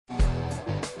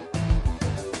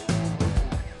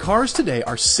Cars today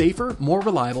are safer, more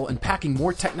reliable, and packing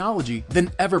more technology than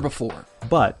ever before.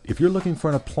 But if you're looking for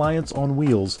an appliance on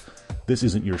wheels, this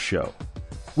isn't your show.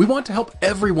 We want to help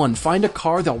everyone find a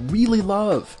car they'll really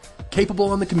love,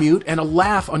 capable on the commute and a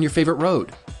laugh on your favorite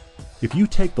road. If you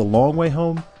take the long way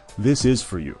home, this is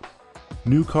for you.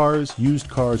 New cars, used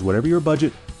cars, whatever your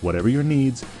budget, whatever your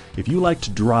needs, if you like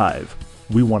to drive,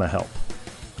 we want to help.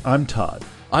 I'm Todd.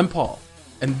 I'm Paul,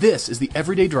 and this is the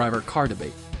Everyday Driver Car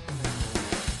Debate.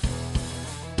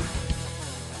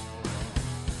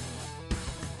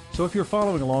 So if you're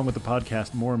following along with the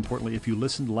podcast, more importantly, if you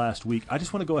listened last week, I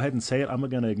just want to go ahead and say it. I'm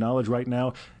going to acknowledge right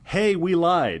now, hey, we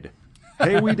lied.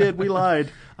 Hey, we did. We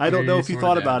lied. I don't know if you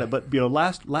thought about it, but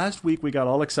last week we got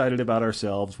all excited about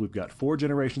ourselves. We've got 4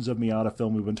 generations of Miata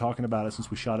film. We've been talking about it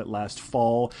since we shot it last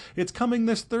fall. It's coming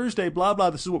this Thursday, blah, blah.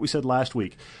 This is what we said last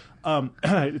week.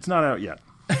 It's not out yet.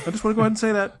 I just want to go ahead and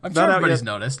say that. I'm sure everybody's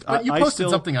noticed, but you posted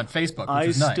something on Facebook,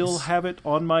 which is nice. I still have it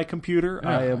on my computer.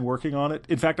 Yeah. I am working on it.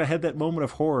 In fact, I had that moment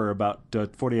of horror about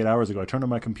 48 hours ago. I turned on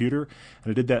my computer,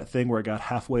 and I did that thing where I got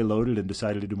halfway loaded and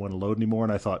decided I didn't want to load anymore,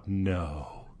 and I thought,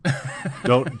 no.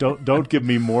 Don't give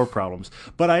me more problems.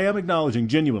 But I am acknowledging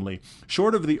genuinely,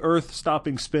 short of the Earth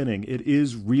stopping spinning, it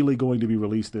is really going to be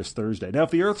released this Thursday. Now,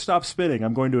 if the Earth stops spinning,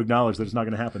 I'm going to acknowledge that it's not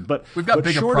going to happen. But we've got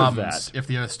bigger problems. That, if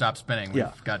the Earth stops spinning,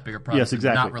 we've got bigger problems. Yes,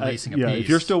 exactly. Not releasing a piece. If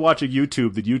you're still watching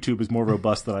YouTube, then YouTube is more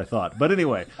robust than I thought. But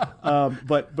anyway,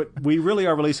 but we really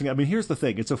are releasing it. I mean, here's the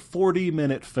thing: it's a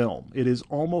 40-minute film. It is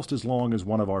almost as long as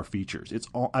one of our features.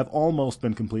 I've almost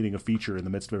been completing a feature in the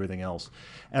midst of everything else,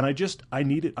 and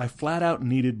I flat out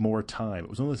needed more time. It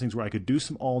was one of those things where I could do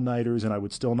some all-nighters and I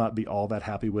would still not be all that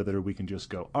happy with it, or we can just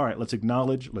go, all right, let's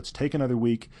acknowledge, let's take another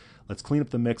week, let's clean up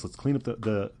the mix, let's clean up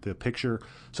the picture.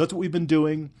 So that's what we've been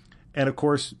doing. And of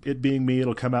course, it being me,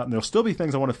 it'll come out and there'll still be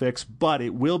things I want to fix, but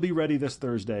it will be ready this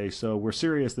Thursday. So we're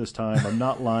serious this time. I'm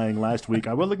not lying. Last week,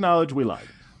 I will acknowledge we lied.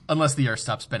 Unless the Earth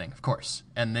stops spinning, of course.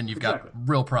 And then you've got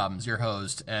real problems. You're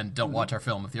hosed and don't watch our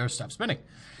film if the Earth stops spinning.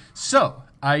 So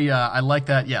I like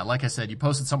that. Yeah, like I said, you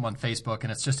posted something on Facebook,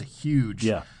 and it's just a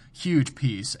huge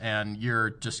piece, and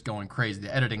you're just going crazy.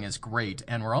 The editing is great,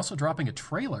 and we're also dropping a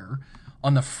trailer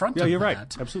on the front of that. Yeah, you're right.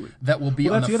 Absolutely. That will be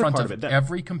on the front of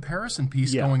every comparison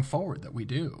piece going forward that we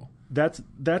do. That's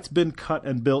been cut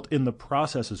and built in the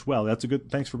process as well.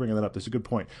 Thanks for bringing that up. That's a good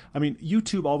point. I mean,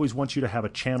 YouTube always wants you to have a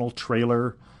channel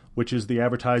trailer, which is the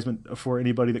advertisement for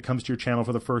anybody that comes to your channel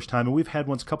for the first time. And we've had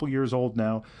one, a couple years old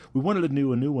now. We wanted to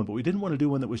do a new one, but we didn't want to do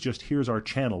one that was just, here's our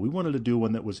channel. We wanted to do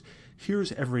one that was,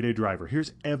 here's Everyday Driver.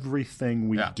 Here's everything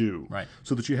we do. Right.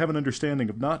 So that you have an understanding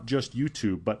of not just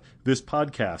YouTube, but this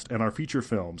podcast and our feature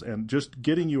films, and just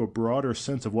getting you a broader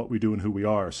sense of what we do and who we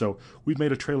are. So we've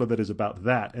made a trailer that is about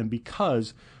that. And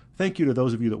because, thank you to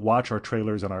those of you that watch our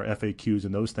trailers and our FAQs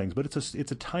and those things, but it's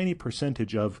a tiny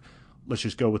percentage of, let's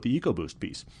just go with the EcoBoost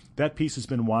piece. That piece has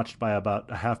been watched by about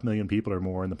 500,000 people or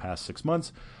more in the past 6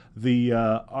 months. The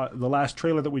last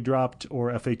trailer that we dropped,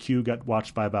 or FAQ, got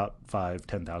watched by about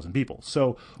 10,000 people.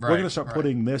 So we're going to start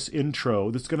putting this intro.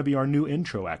 This is going to be our new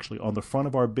intro, actually, on the front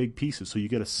of our big pieces, so you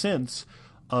get a sense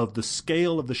of the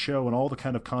scale of the show and all the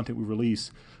kind of content we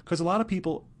release. Because a lot of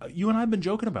people, you and I have been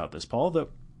joking about this, Paul, the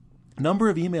number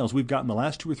of emails we've gotten the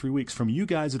last 2 or 3 weeks from you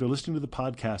guys that are listening to the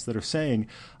podcast that are saying,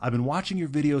 I've been watching your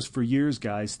videos for years,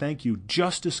 guys. Thank you.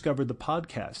 Just discovered the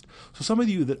podcast. So some of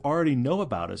you that already know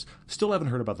about us still haven't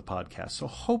heard about the podcast. So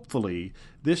hopefully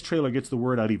this trailer gets the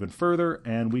word out even further,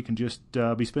 and we can just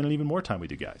be spending even more time with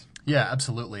you guys. Yeah,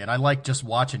 absolutely. And I like just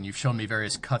watching. You've shown me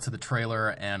various cuts of the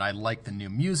trailer, and I like the new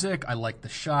music. I like the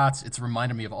shots. It's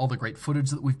reminded me of all the great footage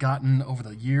that we've gotten over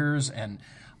the years, and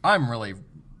I'm really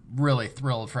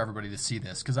thrilled for everybody to see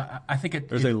this, because I think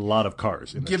there's a lot of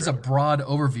cars in gives a broad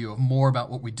overview of more about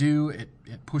what we do. It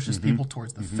pushes people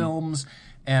towards the films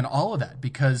and all of that,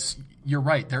 because you're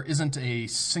right, there isn't a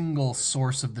single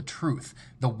source of the truth.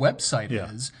 The website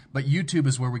is, but YouTube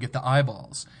is where we get the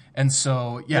eyeballs. And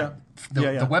so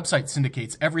the website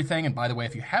syndicates everything. And by the way,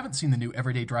 if you haven't seen the new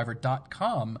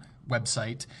everydaydriver.com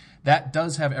website, that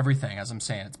does have everything, as I'm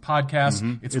saying. It's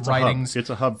podcasts, it's writings.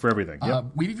 It's a hub for everything.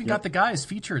 We've even got the guys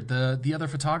featured, the other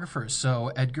photographers.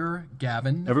 So Edgar,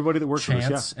 Gavin, everybody that works Chance,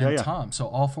 with us, and Tom. So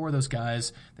all 4 of those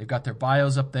guys, they've got their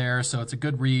bios up there. So it's a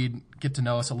good read. Get to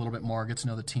know us a little bit more. Get to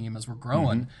know the team as we're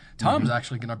growing. Tom's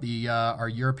actually going to be our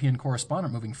European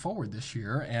correspondent moving forward this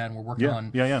year, and we're working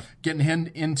on getting him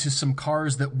into some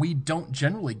cars that we don't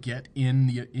generally get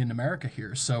in America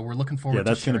here. So we're looking forward to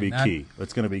that's sharing going to be key.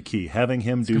 That's going to be key. Having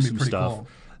him do some stuff cool.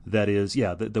 that is,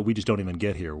 that we just don't even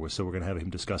get here. So we're going to have him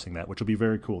discussing that, which will be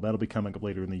very cool. That'll be coming up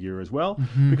later in the year as well,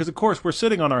 because of course we're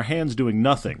sitting on our hands doing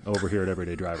nothing over here at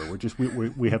Everyday Driver.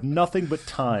 We have nothing but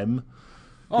time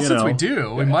Well, since we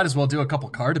do, we might as well do a couple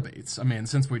car debates. I mean,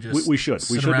 since we just we should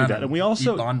do that, and we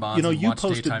also eat bonbons you and watch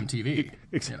posted daytime TV.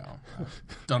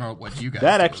 Don't know what you guys.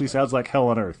 That actually sounds like hell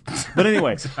on earth. But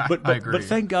anyway, but I agree. But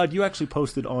thank God you actually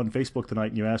posted on Facebook tonight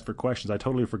and you asked for questions. I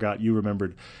totally forgot you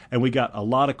remembered, and we got a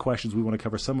lot of questions. We want to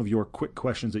cover some of your quick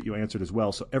questions that you answered as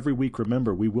well. So every week,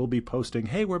 remember, we will be posting.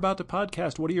 Hey, we're about to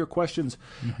podcast. What are your questions?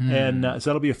 And so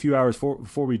that'll be a few hours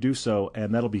before we do so,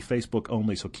 and that'll be Facebook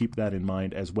only. So keep that in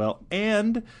mind as well.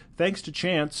 And thanks to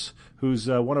Chance, who's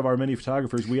one of our many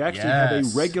photographers, we actually have a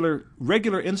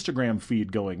regular Instagram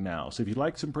feed going now. So if you'd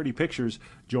like some pretty pictures,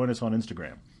 join us on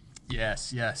Instagram.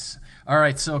 Yes. All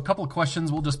right, so a couple of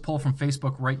questions we'll just pull from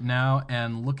Facebook right now.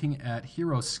 And looking at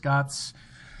Hero Scott's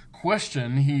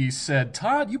question, he said,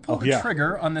 Todd, you pulled the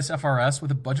trigger on this FRS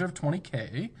with a budget of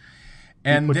 $20K.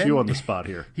 And he put you on the spot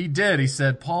here. He did. He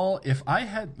said, Paul, if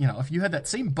you had that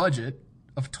same budget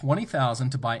of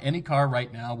 $20,000 to buy any car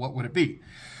right now, what would it be?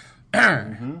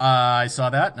 I saw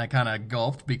that and I kind of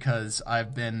gulped because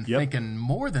I've been thinking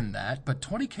more than that, but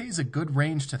 $20K is a good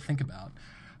range to think about.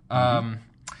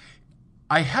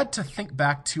 I had to think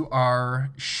back to our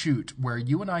shoot where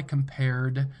you and I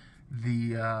compared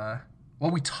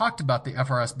we talked about the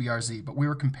FRS BRZ, but we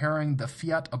were comparing the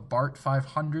Fiat Abarth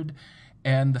 500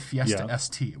 and the Fiesta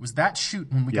ST. It was that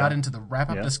shoot when we got into the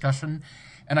wrap-up discussion.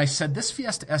 And I said, this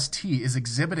Fiesta ST is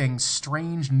exhibiting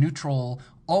strange, neutral,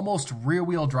 almost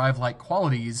rear-wheel drive-like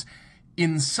qualities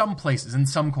in some places, in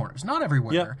some corners. Not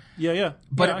everywhere. Yeah.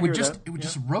 But it would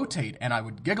just rotate, and I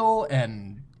would giggle,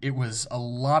 and it was a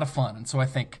lot of fun. And so I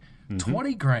think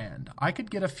 $20,000, I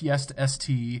could get a Fiesta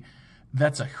ST.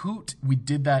 That's a hoot. We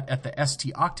did that at the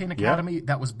ST Octane Academy.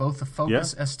 That was both the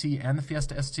Focus ST and the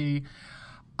Fiesta ST.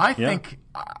 I think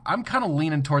I'm kind of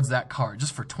leaning towards that car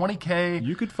just for $20K.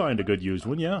 You could find a good used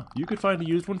one, You could find a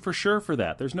used one for sure for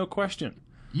that. There's no question.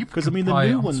 Because the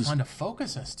new ones find a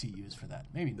Focus ST used for that.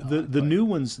 Maybe not. The new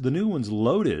ones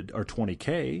loaded are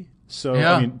 $20K. So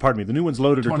pardon me, the new ones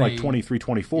loaded are like 23,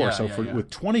 24. With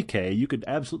 $20K, you could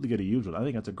absolutely get a used one. I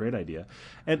think that's a great idea.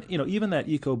 And even that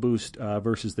EcoBoost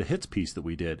versus the Hits piece that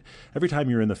we did, every time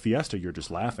you're in the Fiesta, you're just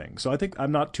laughing. So I think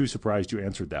I'm not too surprised you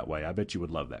answered that way. I bet you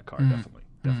would love that car, definitely.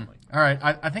 All right,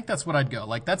 I think that's what I'd go.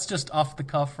 Like, that's just off the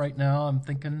cuff right now. I'm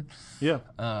thinking. That's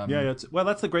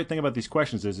the great thing about these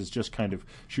questions is it's just kind of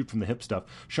shoot from the hip stuff.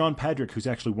 Sean Padrick, who's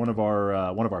actually one of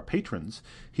our patrons,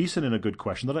 he sent in a good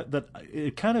question that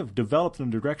it kind of developed in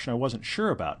a direction I wasn't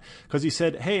sure about, because he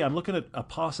said, "Hey, I'm looking at a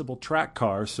possible track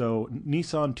car, so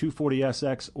Nissan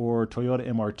 240SX or Toyota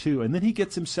MR2," and then he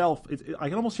gets himself. I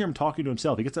can almost hear him talking to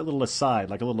himself. He gets that little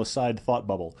aside, like a little aside thought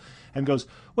bubble, and goes,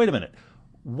 "Wait a minute.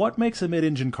 What makes a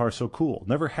mid-engine car so cool?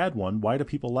 Never had one. Why do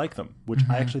people like them?" Which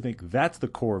I actually think that's the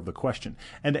core of the question.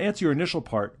 And to answer your initial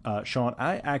part, Sean,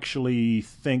 I actually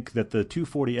think that the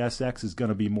 240SX is going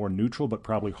to be more neutral, but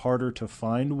probably harder to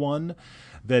find one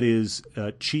that is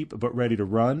cheap but ready to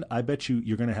run. I bet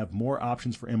you're going to have more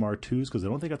options for MR2s because I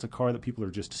don't think that's a car that people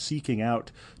are just seeking out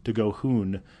to go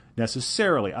hoon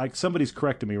necessarily. Somebody's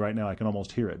correcting me right now. I can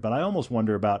almost hear it. But I almost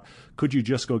wonder about, could you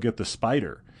just go get the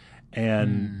Spider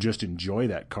and just enjoy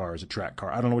that car as a track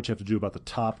car? I don't know what you have to do about the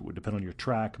top. It would depend on your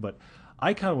track. But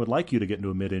I kind of would like you to get into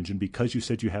a mid-engine because you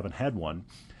said you haven't had one.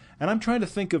 And I'm trying to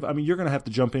think of, you're going to have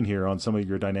to jump in here on some of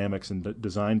your dynamics and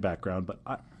design background. But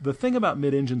the thing about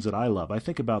mid-engines that I love, I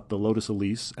think about the Lotus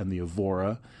Elise and the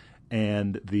Evora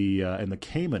and the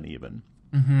Cayman even.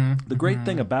 The great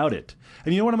thing about it,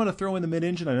 and you know what I'm going to throw in the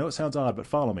mid-engine? I know it sounds odd, but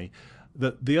follow me.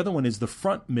 The other one is the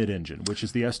front mid-engine, which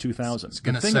is the S2000.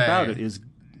 The thing about it is,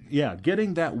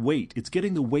 getting that weight. It's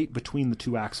getting the weight between the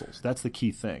two axles. That's the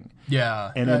key thing.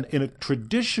 Yeah. And in a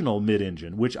traditional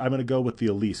mid-engine, which I'm going to go with the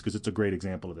Elise because it's a great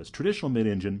example of this. Traditional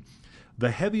mid-engine,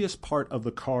 the heaviest part of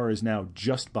the car is now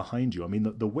just behind you.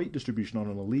 The weight distribution on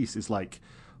an Elise is like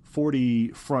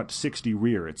 40 front, 60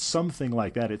 rear. It's something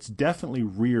like that. It's definitely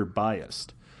rear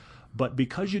biased. But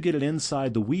because you get it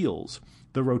inside the wheels,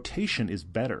 the rotation is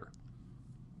better.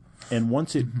 And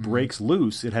once it breaks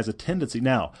loose, it has a tendency.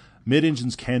 Now,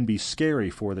 mid-engines can be scary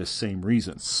for this same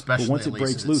reason. Especially but once it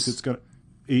breaks loose, it's going to...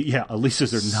 Yeah,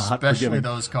 Elises are not especially forgiving.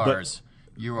 Those cars.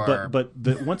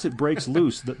 Once it breaks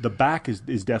loose, the back is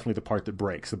definitely the part that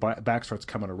breaks. The back starts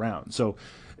coming around. So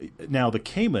now the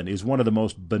Cayman is one of the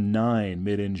most benign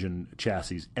mid-engine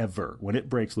chassis ever. When it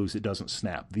breaks loose, it doesn't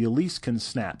snap. The Elise can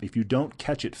snap. If you don't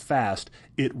catch it fast,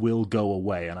 it will go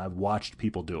away, and I've watched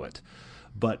people do it.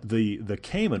 But the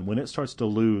Cayman, when it starts to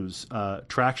lose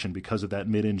traction because of that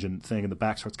mid-engine thing and the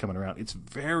back starts coming around, it's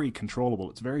very controllable.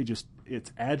 It's very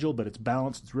it's agile, but it's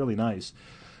balanced. It's really nice.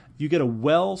 you get a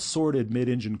well-sorted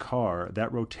mid-engine car,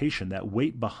 that rotation, that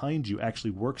weight behind you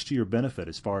actually works to your benefit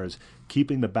as far as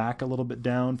keeping the back a little bit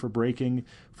down for braking,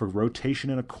 for rotation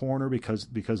in a corner, because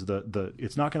the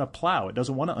it's not going to plow. It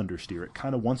doesn't want to understeer. It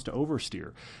kind of wants to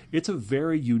oversteer. It's a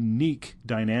very unique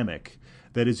dynamic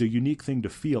that is a unique thing to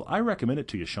feel. I recommend it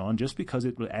to you, Sean, just because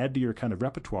it will add to your kind of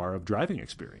repertoire of driving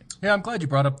experience. Yeah, I'm glad you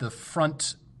brought up the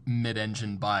front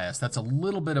mid-engine bias. That's a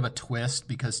little bit of a twist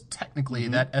because technically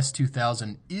that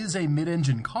S2000 is a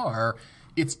mid-engine car.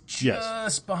 It's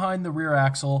just behind the rear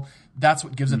axle. That's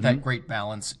what gives it that great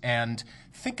balance. And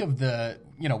think of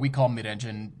we call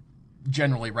mid-engine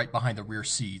generally right behind the rear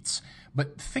seats.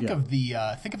 But think of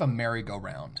a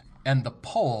merry-go-round. And the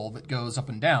pole that goes up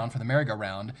and down for the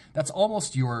merry-go-round, that's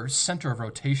almost your center of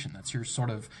rotation. That's your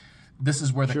sort of, this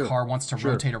is where the car wants to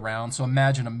rotate around. So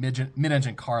imagine a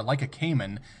mid-engine car like a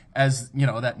Cayman as,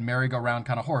 that merry-go-round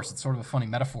kind of horse. It's sort of a funny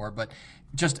metaphor, but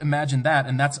just imagine that.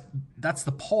 And that's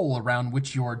the pole around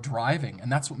which you're driving.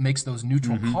 And that's what makes those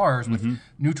neutral cars with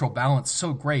neutral balance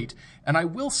so great. And I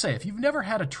will say, if you've never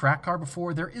had a track car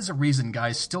before, there is a reason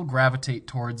guys still gravitate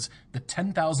towards the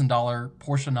 $10,000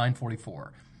 Porsche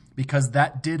 944. Because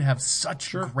that did have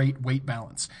such great weight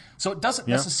balance. So it doesn't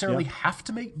necessarily have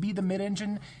to be the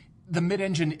mid-engine. The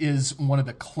mid-engine is one of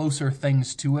the closer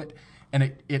things to it,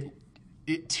 and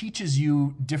it teaches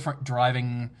you different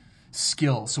driving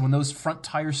skills. So when those front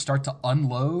tires start to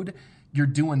unload, you're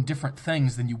doing different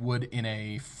things than you would in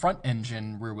a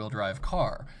front-engine rear-wheel drive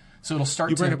car. So it'll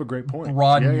start to up a great point.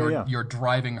 broaden your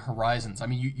driving horizons. I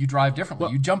mean, you drive differently.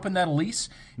 Well, you jump in that Elise,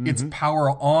 it's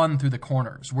power on through the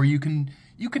corners, where you can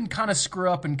kind of screw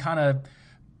up and kind of,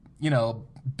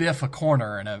 biff a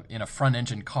corner in a front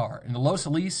engine car. In the Lotus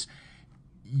Elise,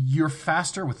 you're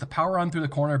faster with the power on through the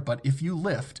corner, but if you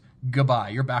lift, goodbye,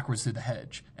 you're backwards through the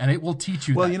hedge. And it will teach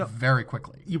you that very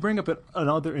quickly. You bring up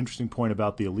another interesting point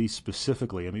about the Elise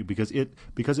specifically. I mean, because it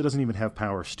doesn't even have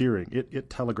power steering, it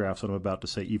telegraphs what I'm about to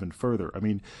say even further. I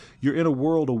mean, you're in a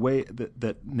world away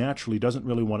that naturally doesn't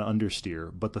really want to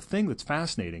understeer. But the thing that's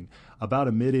fascinating about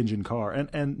a mid-engine car, and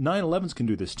 911s can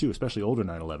do this too, especially older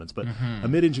 911s, but a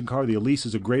mid-engine car, the Elise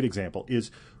is a great example,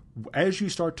 is as you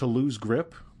start to lose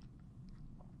grip,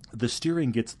 the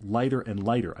steering gets lighter and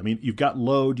lighter. I mean, you've got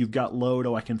load.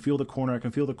 Oh, I can feel the corner.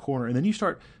 And then you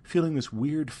start feeling this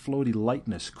weird floaty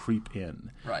lightness creep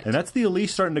in. Right. And that's the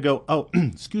Elise starting to go, oh,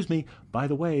 excuse me, by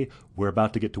the way, we're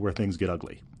about to get to where things get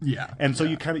ugly. Yeah. And so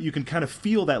you can kind of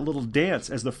feel that little dance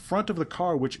as the front of the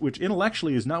car, which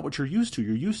intellectually is not what you're used to.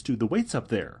 You're used to the weight's up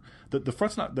there. The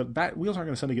front's not, the back wheels aren't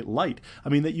going to suddenly get light. I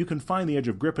mean, that you can find the edge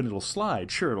of grip and it'll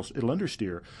slide. Sure, it'll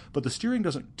understeer, but the steering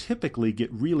doesn't typically get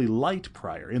really light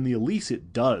prior. In the Elise,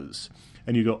 it does.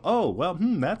 And you go, oh, well,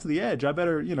 that's the edge. I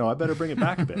better bring it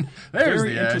back a bit. There's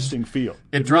Very the interesting feel.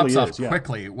 It drops really off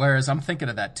quickly. Whereas I'm thinking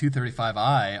of that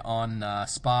 235i on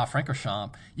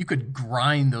Spa-Francorchamps. You could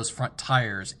grind those front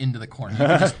tires into the corner. You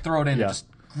could just throw it in and just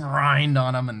grind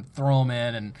on them and throw them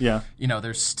in. And,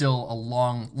 there's still a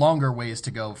longer ways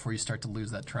to go before you start to lose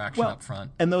that traction up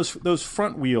front. And those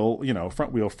front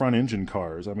engine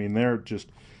cars, I mean, they're just...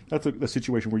 That's a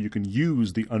situation where you can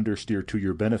use the understeer to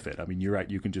your benefit. I mean, you're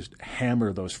right. You can just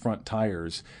hammer those front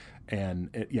tires, and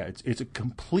it's a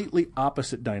completely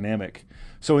opposite dynamic.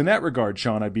 So in that regard,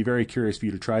 Sean, I'd be very curious for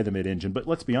you to try the mid-engine. But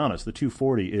let's be honest, the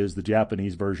 240 is the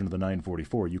Japanese version of the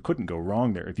 944. You couldn't go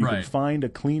wrong there. If you can find a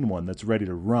clean one that's ready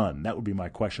to run, that would be my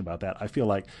question about that. I feel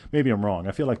like, maybe I'm wrong,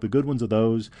 I feel like the good ones of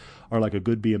those are like a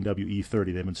good BMW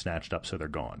E30. They've been snatched up, so they're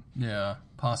gone. Yeah,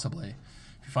 possibly.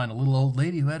 If you find a little old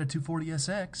lady who had a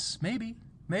 240SX, maybe.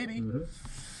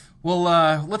 Well,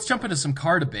 let's jump into some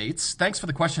car debates. Thanks for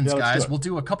the questions, guys. We'll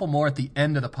do a couple more at the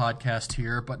end of the podcast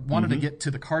here, but wanted to get to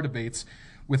the car debates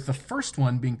with the first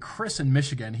one being Chris in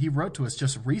Michigan. He wrote to us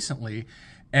just recently,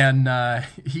 and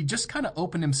he just kind of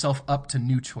opened himself up to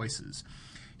new choices.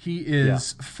 He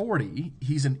is 40.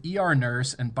 He's an ER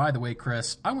nurse. And by the way,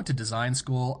 Chris, I went to design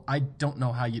school. I don't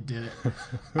know how you did it.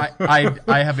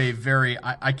 I have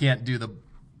I can't do the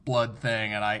blood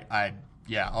thing, and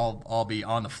I'll be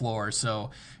on the floor. So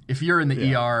if you're in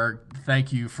the ER,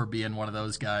 thank you for being one of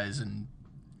those guys. And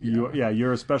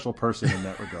you're a special person in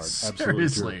that regard. Absolutely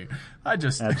seriously,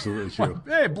 true. Absolutely true.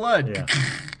 Hey, blood.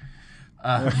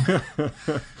 Yeah.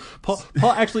 Paul,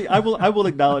 actually, I will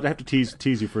acknowledge. I have to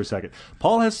tease you for a second.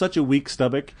 Paul has such a weak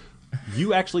stomach.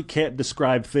 You actually can't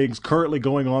describe things currently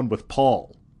going on with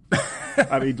Paul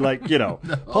I mean, like,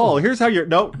 Paul, here's how you're.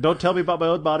 No, don't tell me about my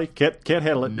own body. Can't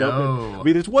handle it. No. I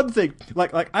mean, it's one thing.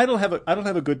 Like I don't have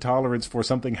a good tolerance for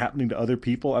something happening to other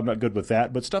people. I'm not good with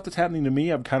that. But stuff that's happening to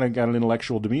me, I've kind of got an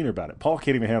intellectual demeanor about it. Paul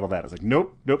can't even handle that. It's like,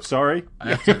 nope, sorry.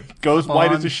 Goes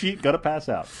white as a sheet. Got to pass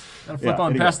out. Gotta flip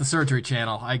on past the surgery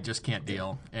channel. I just can't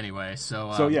deal. Anyway,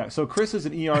 so So Chris is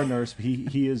an ER nurse.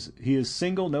 He is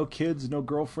single, no kids, no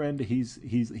girlfriend.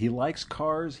 He likes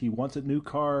cars. He wants a new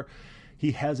car.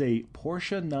 He has a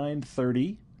Porsche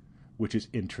 930, which is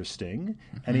interesting,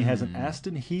 and he has an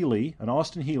Austin Healey,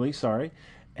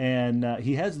 and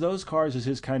he has those cars as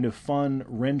his kind of fun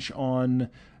wrench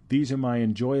on. These are my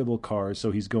enjoyable cars.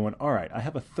 So he's going, all right, I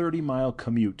have a 30-mile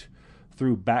commute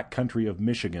through backcountry of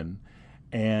Michigan,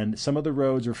 and some of the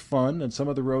roads are fun and some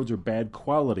of the roads are bad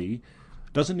quality.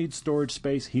 Doesn't need storage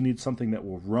space. He needs something that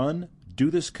will run,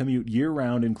 do this commute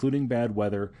year-round, including bad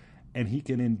weather, and he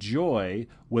can enjoy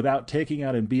without taking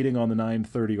out and beating on the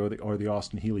 930 or the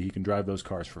Austin Healey. He can drive those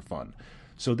cars for fun.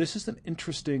 So this is an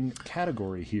interesting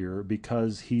category here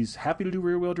because he's happy to do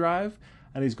rear-wheel drive,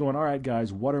 and he's going, all right,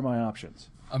 guys, what are my options?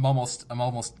 I'm almost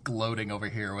gloating over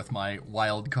here with my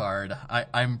wild card.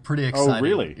 I'm pretty excited. Oh,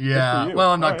 really? Yeah.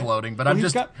 Well, I'm not gloating, but I'm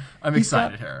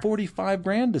excited here.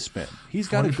 $45,000 to spend. He's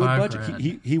got a good budget.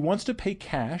 He wants to pay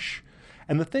cash.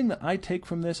 And the thing that I take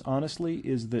from this, honestly,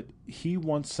 is that he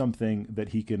wants something that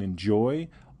he can enjoy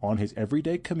on his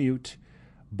everyday commute,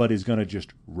 but is going to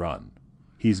just run.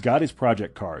 He's got his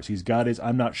project cars. He's got his,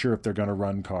 I'm not sure if they're going to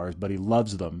run cars, but he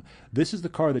loves them. This is the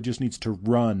car that just needs to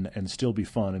run and still be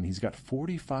fun, and he's got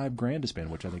 $45,000 to spend,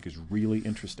 which I think is really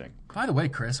interesting. By the way,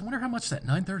 Chris, I wonder how much that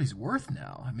 930 is worth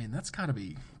now. I mean, that's got to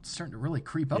be starting to really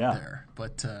creep up there.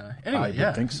 But anyway,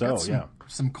 I think so,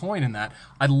 some coin in that.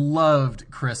 I loved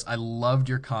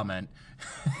your comment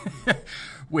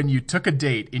when you took a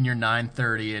date in your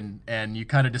 930 and you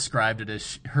kind of described it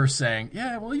as her saying,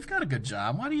 yeah, well, you've got a good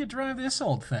job. Why do you drive this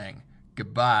old thing?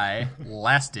 Goodbye.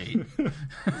 Last date.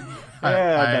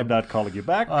 I'm not calling you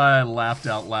back. I laughed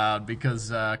out loud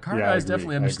because car guys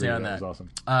definitely understand that. Was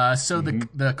awesome. So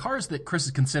the cars that Chris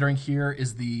is considering here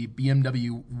is the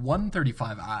BMW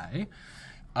 135i.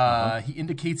 He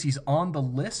indicates he's on the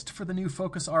list for the new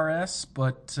Focus RS,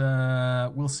 but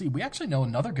we'll see. We actually know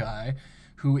another guy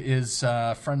who is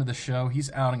a friend of the show.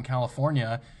 He's out in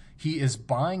California. He is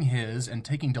buying his and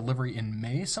taking delivery in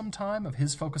May sometime of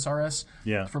his Focus RS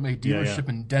from a dealership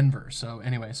in Denver. So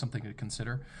anyway, something to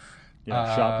consider.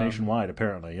 Yeah, shop nationwide,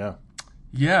 apparently, yeah.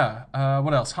 Yeah.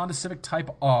 What else? Honda Civic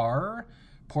Type R,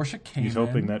 Porsche Cayman. He's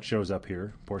hoping that shows up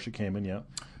here. Porsche Cayman, yeah.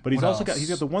 But he's got the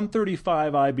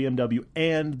 135i BMW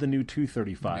and the new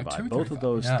 235i. Both of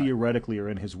those theoretically are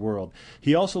in his world.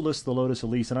 He also lists the Lotus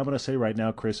Elise, and I'm going to say right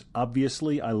now, Chris,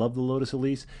 obviously I love the Lotus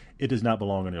Elise. It does not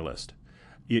belong on your list.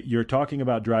 You're talking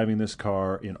about driving this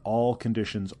car in all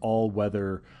conditions, all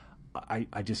weather. I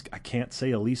can't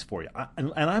say Elise for you.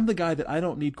 And I'm the guy that I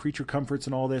don't need creature comforts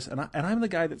and all this. And I'm the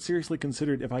guy that seriously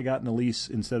considered if I got an Elise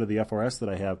instead of the FRS that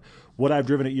I have, would I have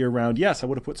driven it year round? Yes, I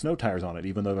would have put snow tires on it,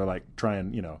 even though they're like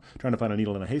trying to find a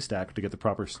needle in a haystack to get the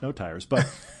proper snow tires. But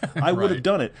I would have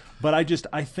done it. But I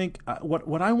think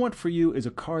what I want for you is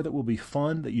a car that will be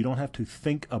fun, that you don't have to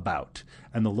think about.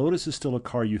 And the Lotus is still a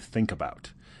car you think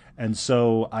about. And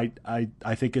so I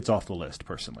think it's off the list,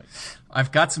 personally.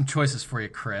 I've got some choices for you,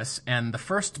 Chris. And the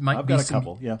first might be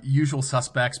some usual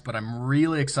suspects, but I'm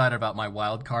really excited about my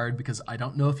wild card because I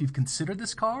don't know if you've considered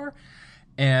this car.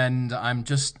 And I'm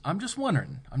just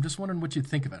wondering. I'm just wondering what you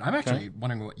think of it. I'm actually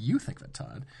wondering what you think of it,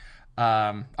 Todd.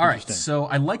 All right, so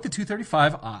I like the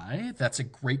 235i. That's a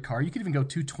great car. You could even go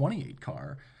 228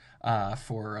 car.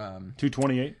 For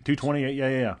 228,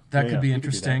 yeah. That could be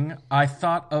interesting. I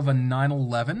thought of a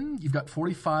 911. You've got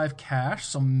 45 cash,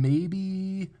 so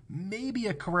maybe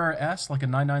a Carrera S, like a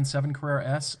 997 Carrera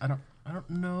S. I don't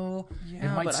know. Yeah,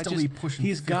 it might still be pushing.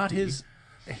 He's got his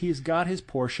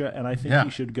Porsche, and I think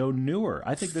he should go newer.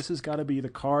 I think this has got to be the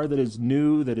car that is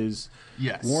new, that is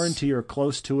warranty or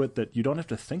close to it, that you don't have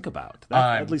to think about.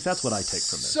 At least that's what I take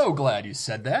from this. So glad you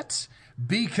said that.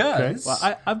 Because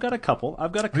I've got a couple.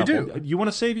 We do. You want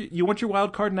to save? You want your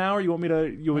wild card now, or you want me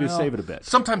to save it a bit?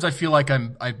 Sometimes I feel like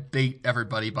I bait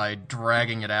everybody by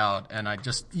dragging it out, and I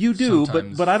just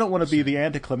but I don't want to be the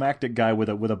anticlimactic guy with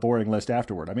a boring list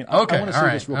afterward. I mean, I want to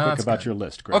say this real quick about your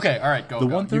list, Chris. Okay, all right, go.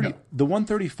 The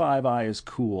 135i is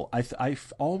cool.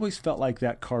 I've always felt like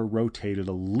that car rotated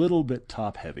a little bit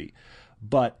top heavy.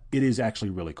 But it is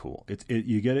actually really cool.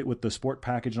 You get it with the sport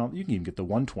package, and all. You can even get the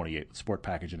 128 sport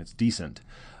package, and it's decent.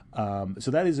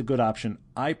 So that is a good option.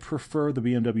 I prefer the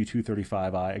BMW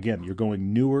 235i. Again, you're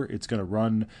going newer. It's going to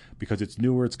run because it's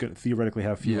newer. It's going to theoretically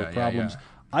have fewer problems.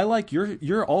 I like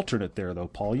your alternate there, though,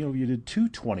 Paul. You know, you did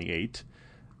 228.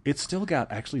 It's still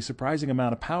got actually surprising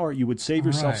amount of power. You would save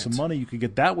yourself some money. You could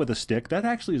get that with a stick. That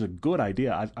actually is a good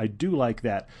idea. I do like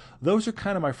that. Those are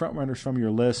kind of my front runners from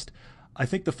your list. I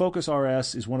think the Focus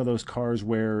RS is one of those cars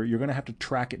where you're going to have to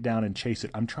track it down and chase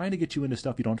it. I'm trying to get you into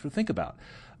stuff you don't have to think about.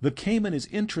 The Cayman is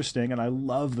interesting, and I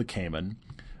love the Cayman,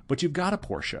 but you've got a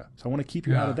Porsche, so I want to keep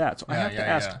you out of that. So I have to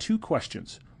ask two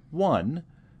questions. One,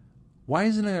 why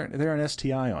isn't there an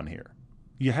STI on here?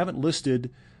 You haven't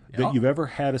listed that you've ever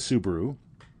had a Subaru.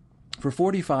 For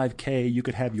 $45K, you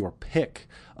could have your pick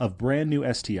of brand new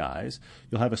STIs.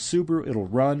 You'll have a Subaru. It'll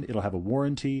run. It'll have a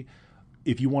warranty.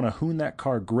 If you want to hoon that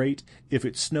car, great. If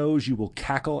it snows, you will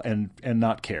cackle and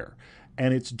not care.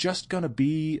 And it's just going to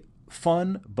be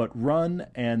fun, but run,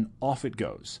 and off it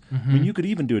goes. I mean, you could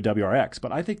even do a WRX,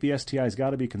 but I think the STI's got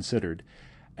to be considered.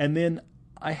 And then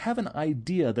I have an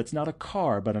idea that's not a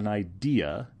car, but an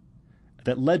idea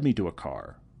that led me to a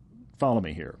car. Follow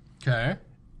me here. Okay.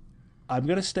 I'm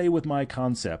going to stay with my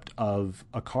concept of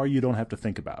a car you don't have to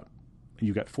think about.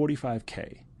 You got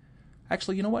 $45K.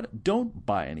 Actually, you know what? Don't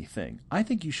buy anything. I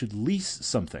think you should lease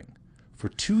something for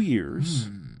 2 years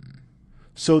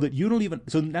so that you don't even...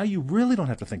 So now you really don't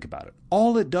have to think about it.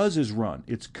 All it does is run.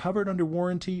 It's covered under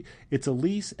warranty. It's a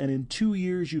lease, and in 2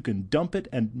 years you can dump it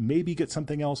and maybe get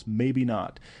something else, maybe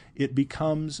not. It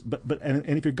becomes...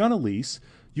 And if you're going to lease,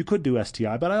 you could do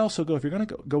STI, but I also go, if you're going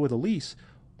to go with a lease,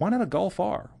 why not a Golf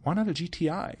R? Why not a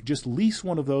GTI? Just lease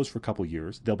one of those for a couple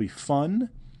years. They'll be fun.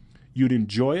 You'd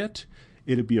enjoy it.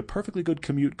 It'd be a perfectly good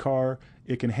commute car.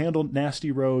 It can handle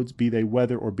nasty roads, be they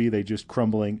weather or be they just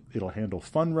crumbling. It'll handle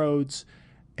fun roads,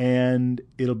 and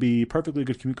it'll be a perfectly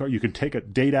good commute car. You can take a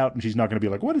date out, and she's not going to be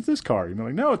like, what is this car? You're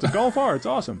like, no, it's a Golf R. It's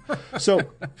awesome. So,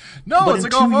 no, it's a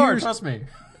Golf R. Trust me.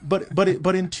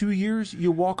 But in 2 years,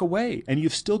 you walk away, and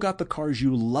you've still got the cars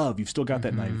you love. You've still got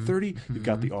that 930. You've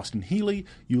got the Austin Healey.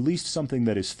 You leased something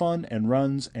that is fun and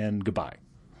runs, and goodbye.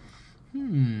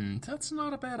 That's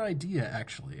not a bad idea,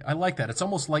 actually. I like that. It's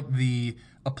almost like the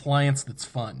appliance that's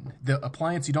fun. The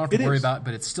appliance you don't have to worry about,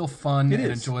 but it's still fun and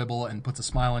enjoyable and puts a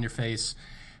smile on your face.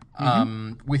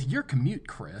 With your commute,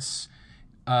 Chris,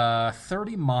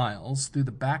 30 miles through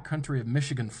the backcountry of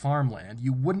Michigan farmland,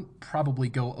 you wouldn't probably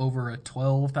go over a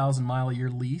 12,000 mile a year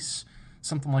lease,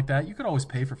 something like that. You could always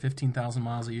pay for 15,000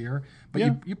 miles a year, but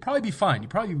you'd probably be fine.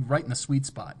 You'd probably be right in the sweet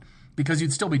spot. Because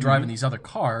you'd still be driving these other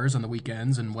cars on the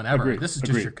weekends and whenever. This is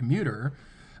just your commuter.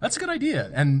 That's a good idea.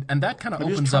 And that kind of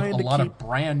opens up a lot of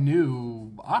brand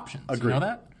new options. You know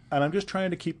that? And I'm just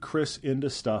trying to keep Chris into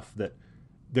stuff that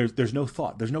there's no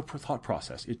thought. There's no thought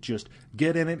process. It just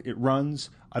get in it. It runs.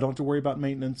 I don't have to worry about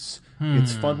maintenance.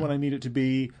 It's fun when I need it to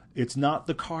be. It's not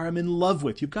the car I'm in love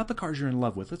with. You've got the cars you're in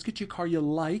love with. Let's get you a car you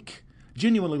like.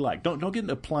 Genuinely like. Don't get an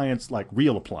appliance like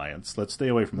real appliance. Let's stay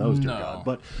away from those, dear God.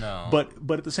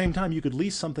 But at the same time, you could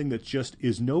lease something that just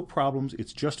is no problems.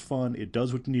 It's just fun. It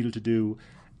does what you need it to do,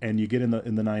 and you get in the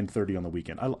 930 on the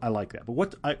weekend. I like that.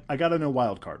 But I got to know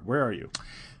wild card. Where are you?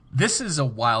 This is a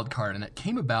wild card, and it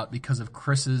came about because of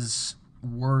Chris's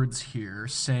words here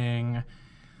saying,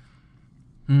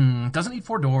 doesn't need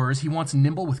 4 doors. He wants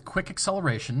nimble with quick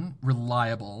acceleration,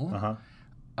 reliable.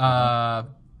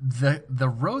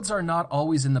 The roads are not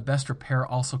always in the best repair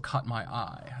also caught my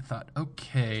eye. I thought,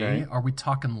 okay. Are we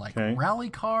talking like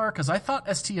rally car? Because I thought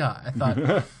STI. I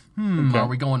thought, are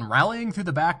we going rallying through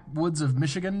the backwoods of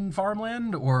Michigan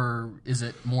farmland? Or is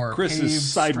it more Chris paved,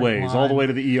 is sideways all the way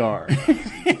to the ER.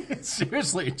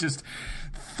 Seriously, it just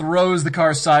throws the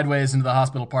car sideways into the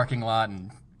hospital parking lot and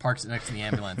parks it next to the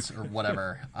ambulance or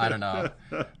whatever. I don't know.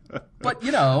 But,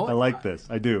 you know. I like this.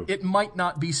 I do. It might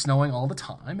not be snowing all the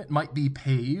time. It might be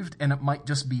paved, and it might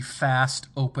just be fast,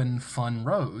 open, fun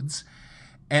roads.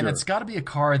 And it's got to be a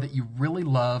car that you really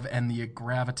love and that you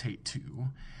gravitate to.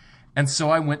 And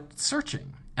so I went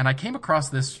searching, and I came across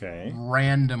this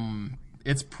random,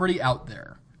 it's pretty out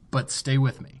there, but stay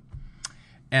with me.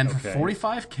 And for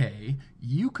 $45K,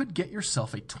 you could get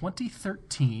yourself a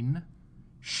 2013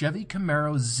 Chevy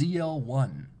Camaro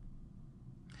ZL1.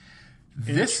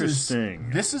 This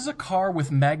is a car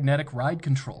with magnetic ride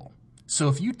control. So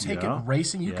if you take it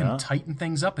racing, you can tighten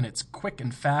things up, and it's quick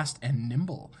and fast and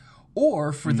nimble.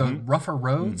 Or for the rougher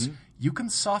roads, you can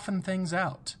soften things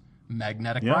out.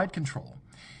 Magnetic ride control.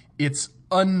 It's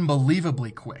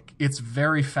unbelievably quick. It's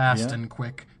very fast and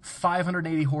quick.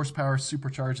 580 horsepower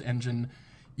supercharged engine.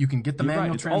 You can get the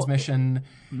manual transmission.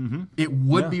 It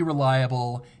would be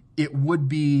reliable. It would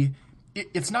be...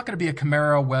 It's not going to be a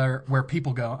Camaro where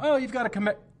people go, oh, you've got a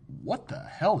Camaro. What the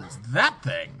hell is that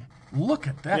thing? Look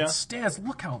at that stance.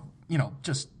 Look how,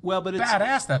 just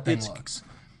badass that thing looks.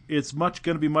 it's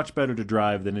going to be much better to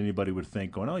drive than anybody would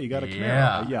think. Going, oh, you got a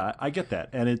Camaro. Yeah, I get that,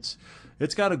 and it's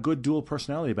got a good dual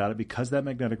personality about it because that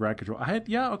magnetic ride control.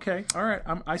 Okay, all right.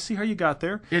 I see how you got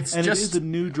there. It is a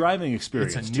new driving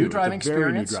experience. It's a new driving experience.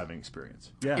 Very new driving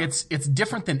experience. Yeah, it's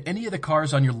different than any of the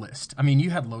cars on your list. I mean, you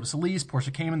had Lotus Elise,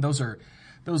 Porsche Cayman. Those are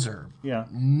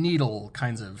needle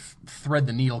kinds of thread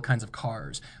the needle kinds of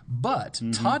cars. But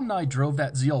Todd and I drove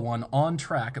that ZL1 on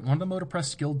track at one of the Motor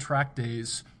Press Guild track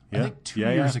days. I think 2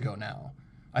 years ago now.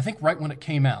 I think right when it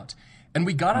came out, and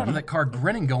we got out of that car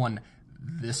grinning, going,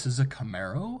 "This is a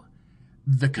Camaro.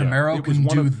 The Camaro can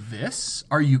do this?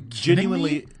 Are you kidding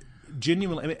me?"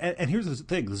 Genuinely, I mean, and here's the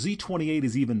thing: the Z28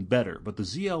 is even better, but the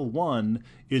ZL1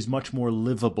 is much more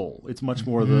livable. It's much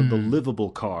more the livable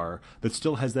car that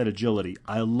still has that agility.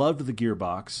 I loved the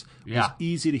gearbox. It was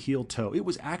easy to heel toe. It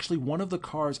was actually one of the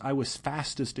cars I was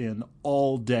fastest in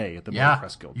all day at the Motor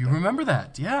Press Guild. You remember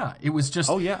that? Yeah, it was just.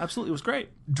 Oh yeah, absolutely, it was great.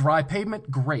 Dry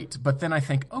pavement, great. But then I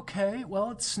think, okay,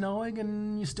 well, it's snowing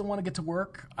and you still want to get to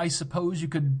work. I suppose you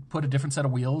could put a different set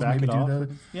of wheels, maybe do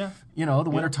the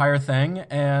winter tire thing,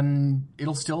 and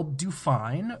it'll still do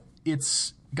fine.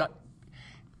 It's got,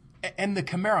 and the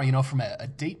Camaro, from a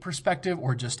date perspective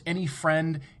or just any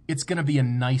friend, it's going to be a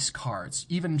nice car. It's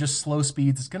even just slow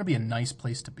speeds. It's going to be a nice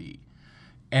place to be.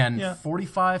 And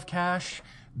 45 cash,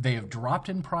 they have dropped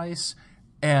in price.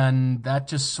 And that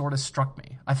just sort of struck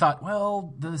me. I thought,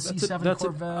 well, the C7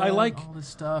 Corvette, all this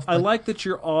stuff. I like that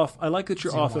you're off. I like that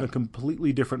you're off in a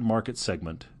completely different market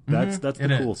segment. That's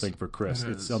the cool thing for Chris.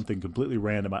 It's something completely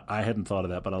random. I hadn't thought of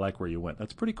that, but I like where you went.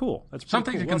 That's pretty cool. That's pretty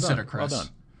something cool. to consider, Chris. Well done.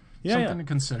 Something to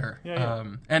consider.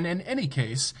 And in any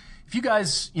case, if you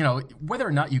guys, whether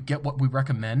or not you get what we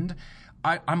recommend,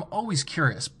 I'm always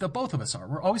curious. The both of us are.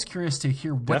 We're always curious to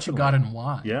hear what you got and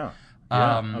why. Yeah.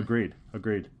 Agreed.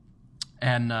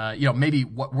 And, maybe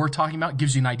what we're talking about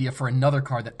gives you an idea for another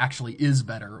car that actually is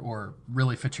better or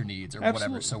really fits your needs or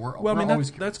whatever. So we're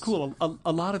always curious. That's cool.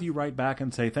 A lot of you write back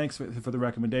and say, thanks for the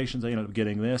recommendations. I ended up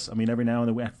getting this. I mean, every now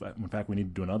and then, in fact, we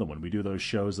need to do another one. We do those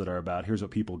shows that are about, here's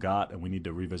what people got, and we need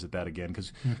to revisit that again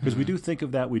because we do think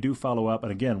of that. We do follow up.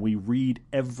 And again, we read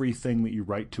everything that you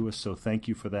write to us, so thank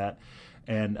you for that.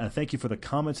 And thank you for the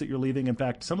comments that you're leaving. In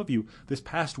fact, some of you this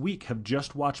past week have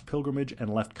just watched Pilgrimage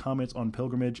and left comments on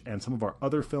Pilgrimage, and some of our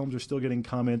other films are still getting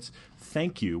comments.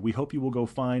 Thank you. We hope you will go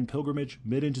find Pilgrimage,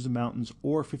 Mid-Inches of Mountains,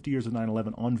 or 50 Years of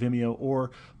 9/11 on Vimeo, or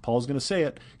Paul's going to say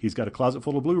it, he's got a closet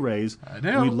full of Blu-rays. I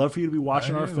do. We'd love for you to be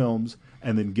watching our films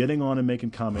and then getting on and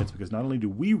making comments, because not only do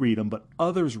we read them, but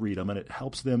others read them, and it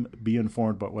helps them be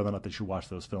informed about whether or not they should watch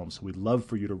those films. So we'd love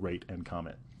for you to rate and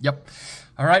comment. Yep.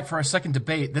 All right, for our second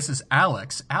debate, this is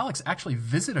Alex. Alex actually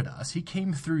visited us. He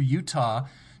came through Utah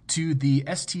to the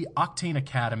ST Octane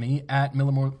Academy at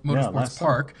Miller Motorsports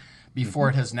Park before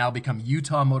it has now become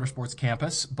Utah Motorsports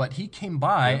Campus. But he came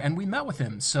by and we met with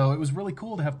him. So it was really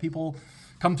cool to have people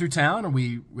come through town, and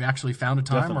we actually found a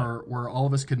time where all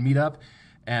of us could meet up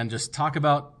and just talk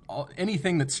about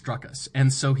anything that struck us.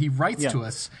 And so he writes to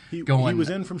us he going... He was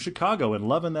in from Chicago and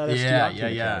loving that ST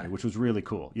Octane Academy, which was really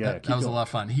cool. Yeah, that was a lot of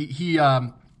fun.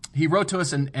 He wrote to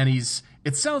us, and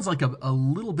it sounds like a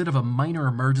little bit of a minor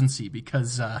emergency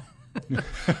because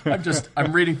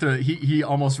I'm reading through it. He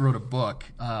almost wrote a book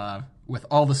with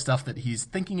all the stuff that he's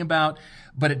thinking about,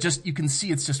 but you can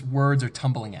see it's just words are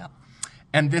tumbling out.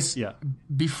 And this,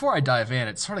 before I dive in,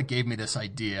 it sort of gave me this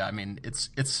idea. I mean, it's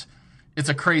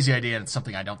a crazy idea, and it's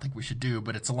something I don't think we should do,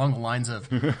 but it's along the lines of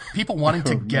people wanting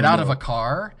to get out of a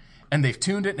car, and they've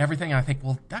tuned it and everything, and I think,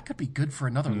 well, that could be good for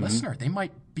another listener. They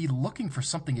might be looking for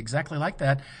something exactly like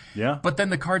that. Yeah. But then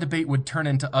the car debate would turn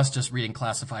into us just reading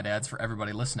classified ads for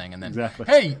everybody listening, and then,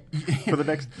 hey, for the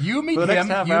next, you meet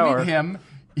him,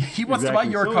 he wants to buy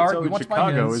your car, we want to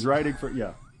buy his. Chicago is writing for,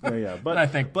 But I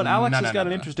think, Alex has got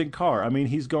an interesting car. I mean,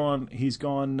 he's gone,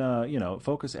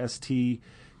 Focus ST.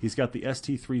 He's got the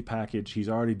ST3 package. He's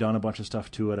already done a bunch of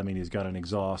stuff to it. I mean, he's got an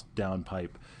exhaust,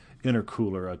 downpipe,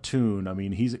 intercooler, a tune. I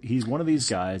mean, he's one of these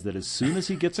guys that as soon as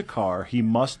he gets a car, he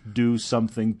must do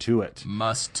something to it.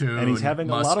 Must tune. And he's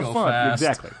having a lot of fun.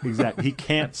 Fast. Exactly. He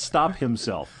can't stop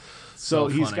himself. So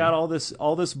he's got all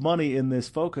this money in this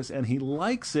Focus, and he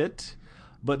likes it.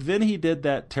 But then he did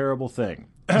that terrible thing.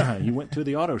 He went to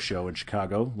the auto show in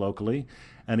Chicago locally,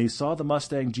 and he saw the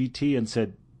Mustang GT and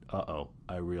said, uh-oh,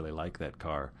 I really like that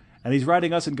car. And he's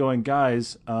writing us and going,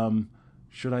 guys,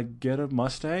 should I get a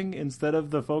Mustang instead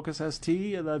of the Focus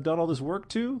ST that I've done all this work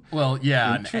to? Well,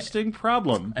 yeah. Interesting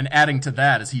problem. And adding to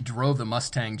that is he drove the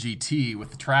Mustang GT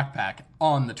with the track pack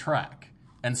on the track.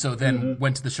 And so then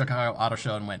went to the Chicago Auto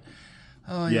Show and went,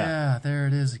 Oh, yeah, there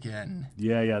it is again.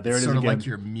 Yeah, there it is again. Sort of like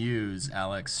your muse,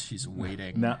 Alex. She's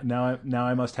waiting. Now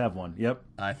I must have one. Yep.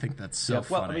 I think that's so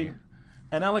Well, funny. I mean,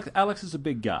 and Alex is a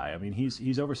big guy. I mean,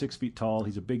 he's over 6 feet tall.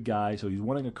 He's a big guy, so he's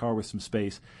wanting a car with some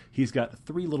space. He's got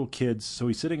 3 little kids, so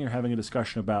he's sitting here having a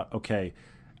discussion about, okay,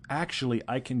 actually,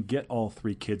 I can get all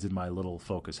 3 kids in my little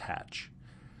Focus hatch.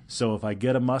 So if I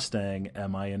get a Mustang,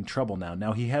 am I in trouble now?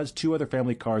 Now, he has 2 other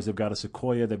family cars. They've got a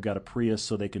Sequoia, they've got a Prius,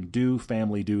 so they can do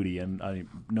family duty. And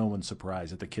no one's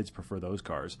surprised that the kids prefer those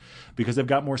cars because they've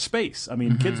got more space. I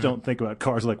mean, kids don't think about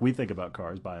cars like we think about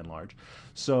cars, by and large.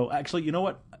 So actually, you know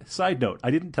what? Side note,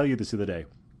 I didn't tell you this the other day.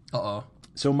 Uh-oh.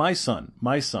 So my son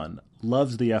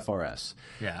loves the FRS.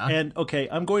 Yeah. And, okay,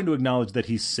 I'm going to acknowledge that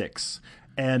he's 6,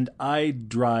 and I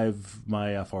drive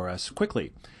my FRS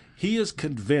quickly. He is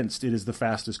convinced it is the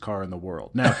fastest car in the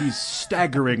world. Now, he's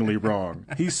staggeringly wrong.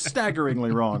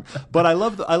 But I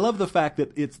love the fact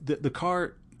that the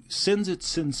car sends its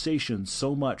sensation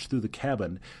so much through the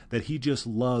cabin that he just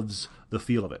loves the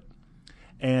feel of it.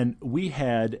 And we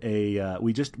had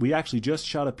we actually just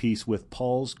shot a piece with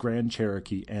Paul's Grand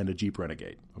Cherokee and a Jeep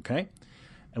Renegade. Okay,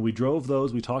 and we drove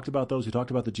those. We talked about those. We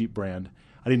talked about the Jeep brand.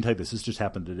 I didn't tell you this. This just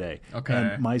happened today. Okay.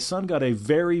 And my son got a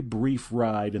very brief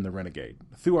ride in the Renegade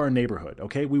through our neighborhood.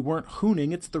 Okay, we weren't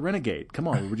hooning. It's the Renegade. Come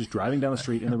on, we were just driving down the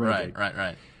street in the Renegade.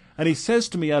 Right. And he says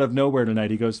to me out of nowhere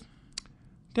tonight, he goes,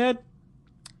 "Dad,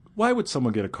 why would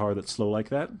someone get a car that's slow like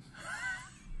that?"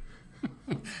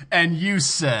 And you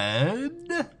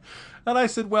said... And I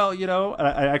said, well,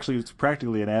 I actually, it's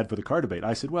practically an ad for the car debate.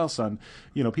 I said, well, son,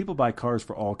 people buy cars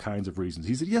for all kinds of reasons.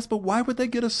 He said, yes, but why would they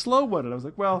get a slow one? And I was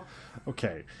like, well,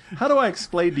 okay. How do I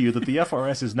explain to you that the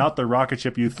FRS is not the rocket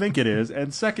ship you think it is?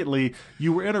 And secondly,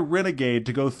 you were in a Renegade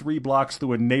to go 3 blocks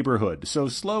through a neighborhood. So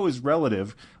slow is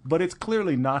relative, but it's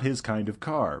clearly not his kind of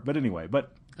car. But anyway,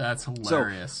 That's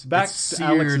hilarious. So, back it's to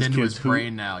seared Alex's into kids his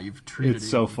brain now. You've treated it's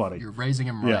so funny. You're raising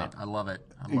him right. Yeah. I love it.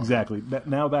 Exactly.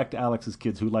 Now back to Alex's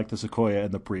kids who like the Sequoia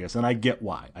and the Prius, and I get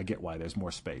why. There's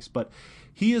more space. But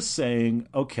he is saying,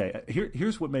 okay,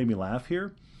 here's what made me laugh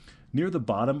here. Near the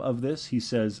bottom of this, he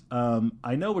says,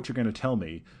 I know what you're going to tell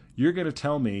me. You're going to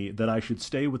tell me that I should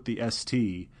stay with the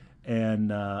ST and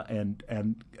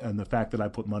the fact that I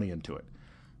put money into it.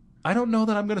 I don't know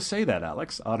that I'm going to say that,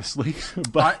 Alex, honestly.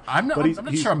 But I'm not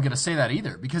sure I'm going to say that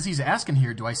either, because he's asking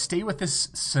here, do I stay with this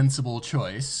sensible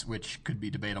choice, which could be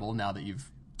debatable now that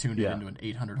you've tuned it into an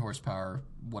 800 horsepower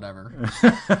whatever.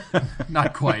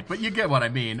 Not quite, but you get what I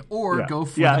mean. Or go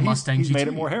for the Mustang GT. He's made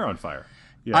it more hair on fire.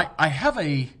 Yeah. I have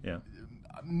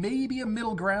maybe a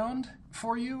middle ground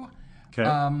for you. Okay.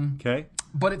 Okay.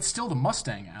 But it's still the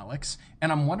Mustang, Alex.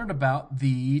 And I'm wondering about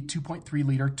the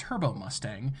 2.3-liter turbo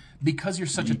Mustang because you're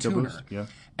such a tuner. Yeah.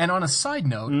 And on a side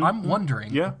note, I'm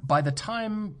wondering, by the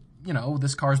time,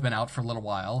 this car's been out for a little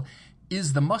while,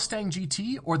 is the Mustang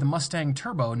GT or the Mustang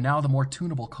Turbo now the more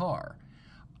tunable car?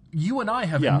 You and I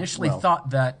have initially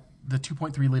thought that the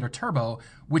 2.3-liter turbo,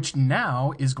 which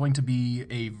now is going to be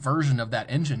a version of that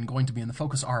engine going to be in the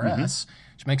Focus RS,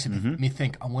 which makes me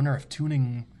think, I wonder if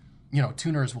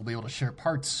tuners will be able to share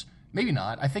parts. Maybe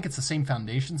not. I think it's the same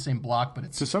foundation, same block, but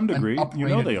it's to some degree an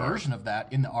upgraded version of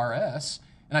that in the RS.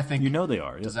 And I think they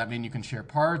are. Does that mean you can share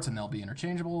parts and they'll be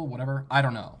interchangeable? Whatever. I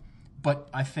don't know. But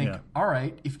I think, all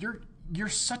right, if you're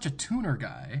such a tuner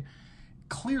guy,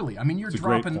 clearly, I mean, you're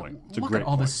dropping. Look at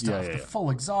all this stuff: the full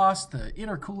exhaust, the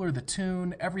intercooler, the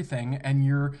tune, everything, and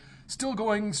you're still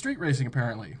going street racing.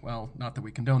 Apparently, well, not that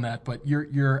we condone that, but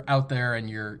you're out there and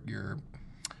you're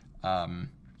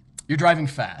driving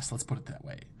fast. Let's put it that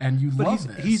way. And love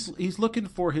this. He's looking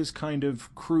for his kind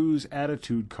of cruise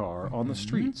attitude car on the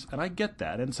streets, and I get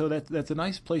that. And so that's a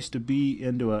nice place to be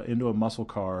into a muscle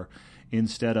car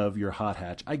instead of your hot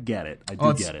hatch. I get it. I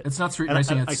do get it. It's not street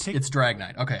racing. It's drag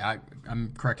night. Okay,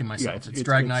 I'm correcting myself. Yeah, it's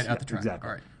drag night at the track. Exactly.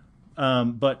 All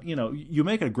right. But you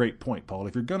make a great point, Paul.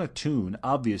 If you're going to tune,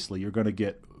 obviously you're going to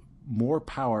get more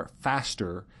power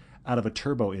faster out of a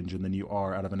turbo engine than you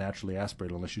are out of a naturally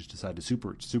aspirated, unless you decide to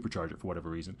supercharge it for whatever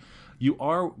reason. You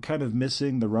are kind of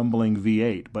missing the rumbling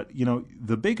V8, but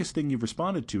the biggest thing you've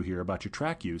responded to here about your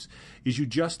track use is you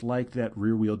just like that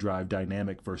rear-wheel drive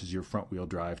dynamic versus your front-wheel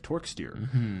drive torque steer.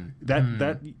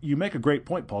 That you make a great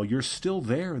point, Paul. You're still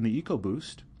there in the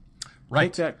EcoBoost.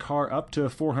 Right. Take that car up to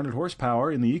 400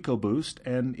 horsepower in the EcoBoost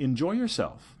and enjoy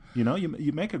yourself. You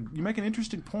make an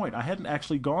interesting point. I hadn't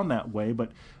actually gone that way,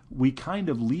 but we kind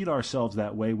of lead ourselves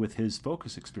that way with his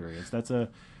Focus experience. That's kind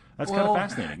of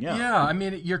fascinating. Yeah. Yeah. I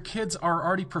mean, your kids are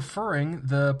already preferring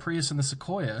the Prius and the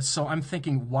Sequoia, so I'm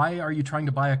thinking, why are you trying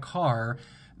to buy a car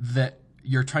that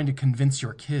you're trying to convince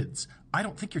your kids? I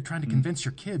don't think you're trying to convince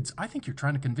your kids. I think you're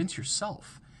trying to convince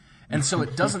yourself. And so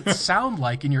it doesn't sound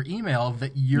like in your email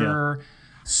that you're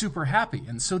super happy.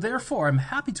 And so therefore, I'm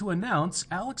happy to announce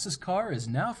Alex's car is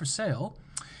now for sale.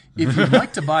 If you'd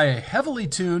like to buy a heavily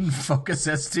tuned Focus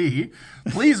ST,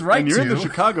 please write to... And you're in the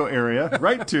Chicago area,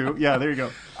 write to... Yeah, there you go.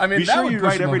 I mean, be that sure would you push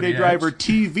write them over Everyday the Driver edge.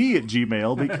 TV at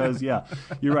Gmail because, yeah,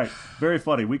 you're right. Very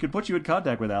funny. We could put you in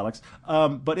contact with Alex.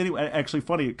 But anyway, actually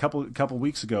funny, a couple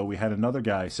weeks ago, we had another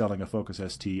guy selling a Focus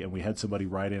ST, and we had somebody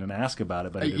write in and ask about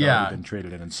it, but it had already been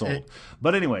traded in and sold.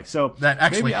 But anyway, so that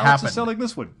actually maybe Alex happened. is selling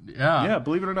this one. Yeah,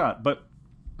 believe it or not. But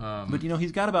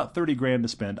he's got about $30,000 to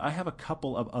spend. I have a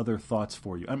couple of other thoughts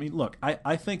for you. I mean, look,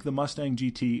 I think the Mustang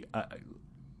GT.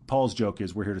 Paul's joke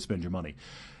is, we're here to spend your money.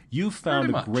 You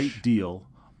found a great deal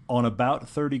on about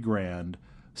 $30,000,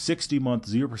 60-month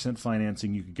 0%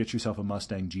 financing. You could get yourself a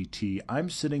Mustang GT.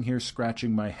 I'm sitting here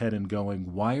scratching my head and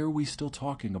going, why are we still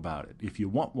talking about it? If you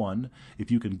want one, if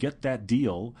you can get that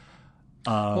deal,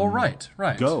 right,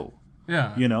 go.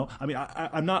 Yeah, I mean,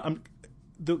 I'm not.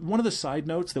 One of the side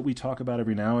notes that we talk about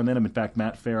every now and then, and in fact,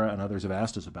 Matt Farah and others have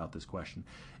asked us about this question,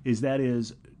 is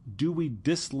do we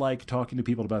dislike talking to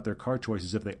people about their car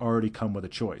choices if they already come with a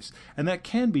choice? And that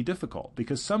can be difficult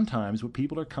because sometimes what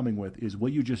people are coming with is, will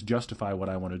you just justify what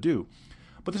I want to do?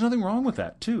 But there's nothing wrong with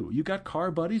that, too. You got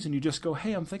car buddies and you just go,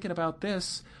 hey, I'm thinking about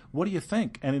this. What do you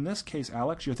think? And in this case,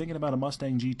 Alex, you're thinking about a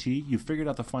Mustang GT. You figured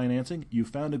out the financing. You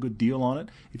found a good deal on it.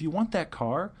 If you want that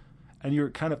car, and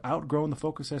you're kind of outgrowing the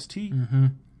Focus ST,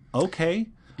 okay.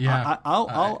 Yeah,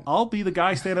 I'll be the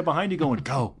guy standing behind you going,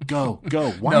 go, go, go.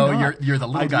 Why no, not? you're the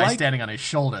little guy standing on his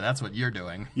shoulder. That's what you're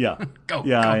doing. Yeah, go.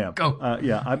 I am. Go.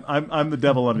 I'm the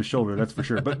devil on his shoulder. That's for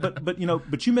sure.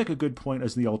 But you make a good point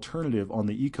as the alternative on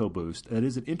the EcoBoost. That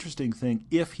is an interesting thing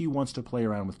if he wants to play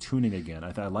around with tuning again.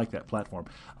 I like that platform.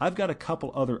 I've got a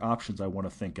couple other options I want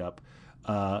to think up.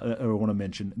 Or want to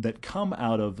mention that come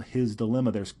out of his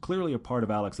dilemma. There's clearly a part of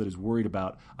Alex that is worried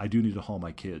about, I do need to haul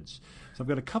my kids. So I've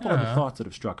got a couple other thoughts that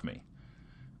have struck me.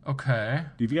 Okay.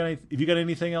 Have you got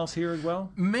anything else here as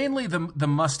well? Mainly the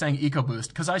Mustang EcoBoost,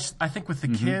 because I think with the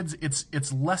kids,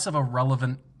 it's less of a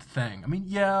relevant thing. I mean,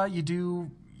 yeah, you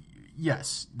do.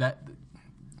 Yes, that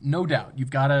no doubt. You've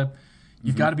got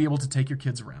to be able to take your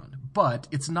kids around. But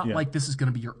it's not like this is going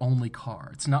to be your only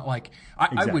car. It's not like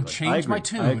I would change my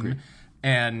tune.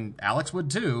 And Alex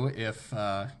would too if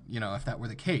if that were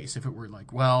the case. If it were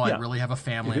like, well, I really have a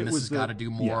family and this has got to do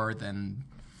more than,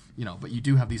 but you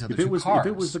do have these other two cars.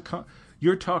 If it was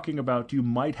you're talking about you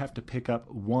might have to pick up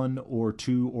one or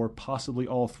two or possibly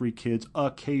all three kids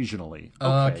occasionally.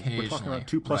 Okay, we're talking about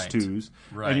 2 plus 2s,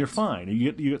 and you're fine.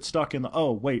 You get stuck in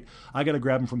wait, I got to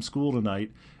grab them from school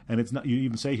tonight. And it's not. You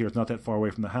even say here it's not that far away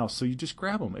from the house, so you just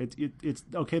grab them. It's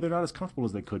okay. They're not as comfortable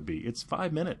as they could be. It's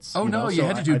 5 minutes. Oh no, you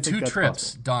had to do 2 trips.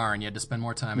 Possible. Darn, you had to spend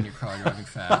more time in your car driving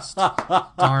fast.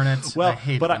 Darn it! Well, I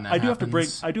hate but it when that I do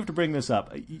happens. have to bring this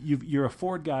up. You're a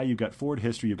Ford guy. You've got Ford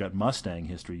history. You've got Mustang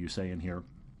history. You say in here,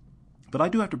 but I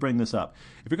do have to bring this up.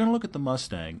 If you're going to look at the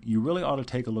Mustang, you really ought to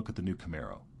take a look at the new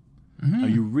Camaro.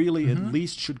 You really at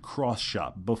least should cross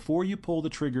shop before you pull the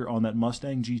trigger on that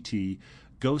Mustang GT.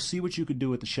 Go see what you could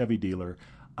do at the Chevy dealer.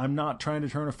 I'm not trying to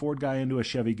turn a Ford guy into a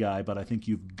Chevy guy, but I think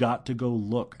you've got to go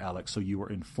look, Alex, so you are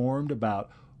informed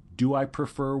about, do I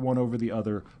prefer one over the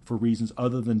other for reasons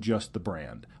other than just the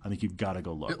brand? I think you've got to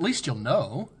go look. At least you'll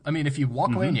know. I mean, if you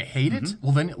walk away and you hate it,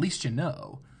 well, then at least you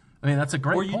know. I mean, that's a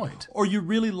great point. Or you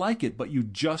really like it, but you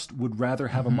just would rather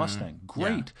have a Mustang.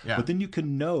 Great. Yeah. But then you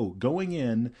can know going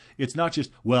in, it's not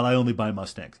just, well, I only buy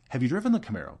Mustangs. Have you driven the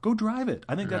Camaro? Go drive it.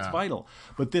 I think that's vital.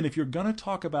 But then if you're going to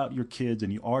talk about your kids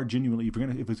and you are genuinely,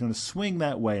 if it's going to swing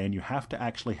that way and you have to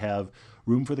actually have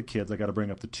room for the kids, I got to bring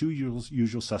up the two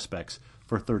usual suspects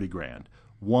for $30,000.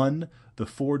 One, the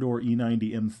 4-door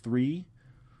E90 M3,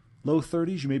 low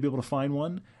 30s, you may be able to find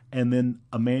one. And then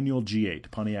a manual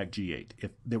G8, Pontiac G8.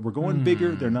 If we're going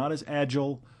bigger, they're not as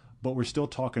agile, but we're still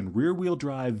talking rear-wheel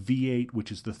drive V8,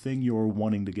 which is the thing you're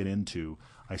wanting to get into.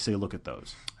 I say look at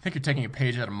those. I think you're taking a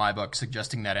page out of my book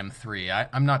suggesting that M3.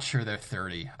 I'm not sure they're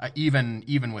 30.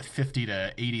 Even with 50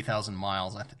 to 80,000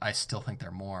 miles, I still think they're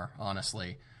more,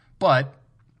 honestly. But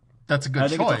that's a good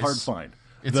choice. I think it's a hard find.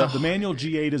 The manual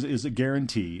G8 is a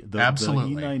guarantee.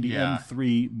 Absolutely. The E90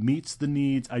 M3 meets the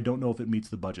needs. I don't know if it meets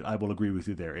the budget. I will agree with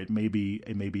you there. It may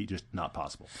be just not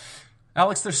possible.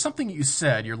 Alex, there's something you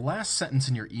said, your last sentence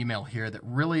in your email here, that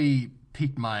really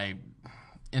piqued my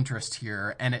interest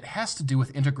here, and it has to do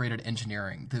with integrated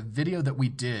engineering. The video that we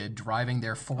did driving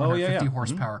their 450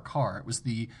 horsepower car, it was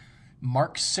the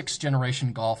Mark 6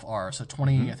 generation Golf R. So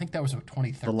I think that was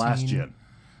 2013. The last gen.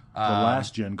 The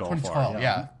last gen Golf R.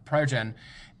 2012, prior gen.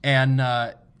 And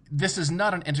this is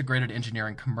not an integrated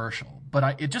engineering commercial,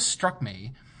 but it just struck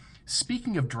me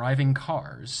speaking of driving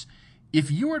cars, if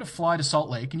you were to fly to Salt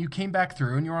Lake and you came back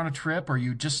through and you're on a trip or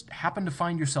you just happened to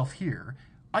find yourself here,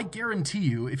 I guarantee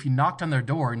you if you knocked on their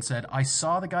door and said, I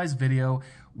saw the guy's video,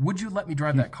 would you let me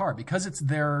drive that car? Because it's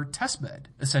their test bed,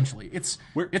 essentially. It's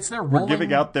their rolling... We're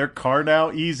giving out their car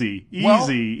now? Easy.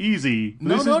 Well, easy.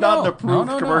 No, this no, is not no. an approved No,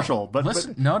 no, no. commercial. But,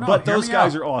 Listen, but those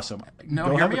guys are awesome. No,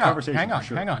 Go hear have me a out. conversation. Hang on, for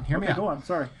sure. hang on. Hear me out. Go on.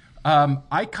 Sorry.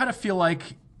 I kind of feel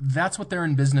like that's what they're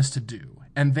in business to do.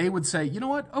 And they would say, you know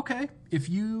what? Okay, if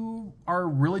you are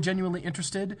really genuinely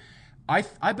interested,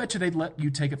 I bet you they'd let you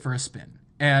take it for a spin.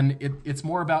 And it's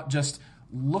more about just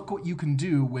look what you can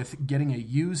do with getting a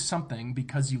used something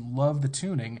because you love the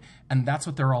tuning, and that's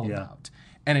what they're all about.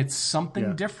 And it's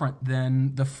something different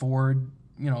than the Ford,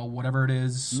 whatever it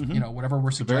is, whatever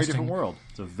we're suggesting. It's a very different world.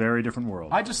 It's a very different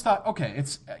world. I just thought, okay,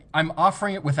 I'm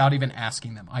offering it without even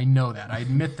asking them. I know that. I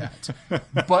admit that.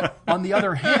 But on the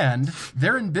other hand,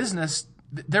 they're in business.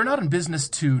 They're not in business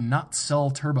to not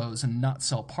sell turbos and not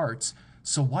sell parts.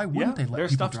 So why wouldn't they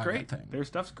let people drive that thing? Their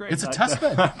stuff's great. It's a test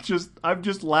bed. I'm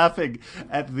just laughing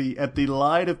at the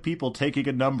line of people taking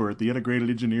a number at the integrated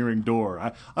engineering door.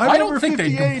 I don't think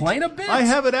they'd complain a bit. I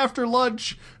have it after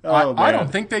lunch. I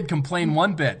don't think they'd complain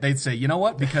one bit. They'd say, you know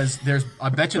what? Because I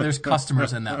bet you there's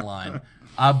customers in that line.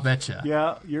 I bet you.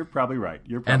 Yeah, you're probably right.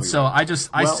 And so I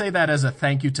say that as a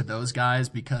thank you to those guys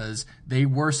because they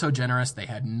were so generous. They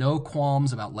had no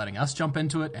qualms about letting us jump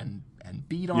into it and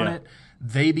beat on it.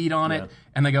 They beat on it,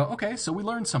 and they go, okay, so we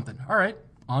learned something. All right,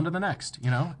 on to the next,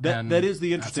 That is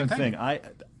the interesting thing.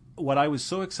 What I was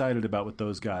so excited about with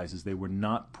those guys is they were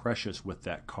not precious with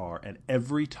that car, and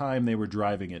every time they were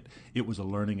driving it, it was a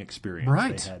learning experience.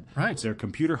 Right, they had their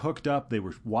computer hooked up. They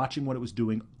were watching what it was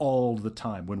doing all the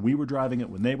time. When we were driving it,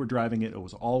 when they were driving it, it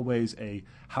was always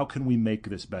how can we make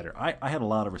this better? I had a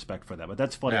lot of respect for that, but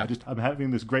that's funny. Yeah. I'm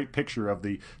having this great picture of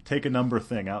the take a number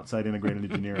thing outside integrated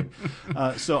engineering.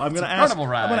 So I'm going to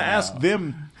ask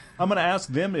them. I'm going to ask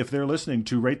them if they're listening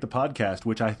to rate the podcast,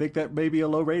 which I think that may be a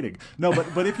low rating. No,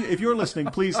 but if you're listening,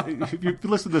 please, if you've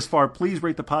listened this far, please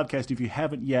rate the podcast if you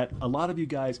haven't yet. A lot of you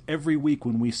guys, every week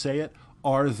when we say it,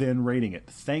 are then rating it.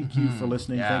 Thank you for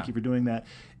listening. Yeah. Thank you for doing that.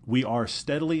 We are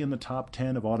steadily in the top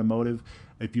 10 of automotive.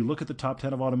 If you look at the top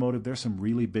 10 of automotive, there's some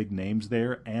really big names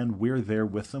there, and we're there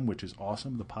with them, which is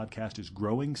awesome. The podcast is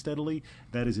growing steadily.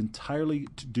 That is entirely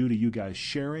due to you guys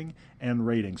sharing and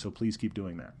rating, so please keep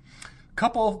doing that.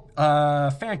 Couple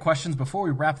fan questions before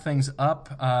we wrap things up.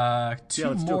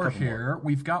 Two more here.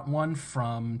 We've got one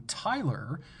from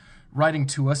Tyler writing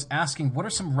to us asking, what are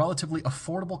some relatively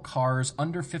affordable cars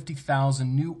under $50,000,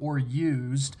 new or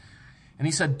used? And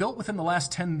he said, built within the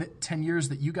last 10 years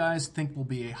that you guys think will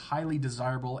be a highly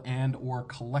desirable and or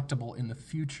collectible in the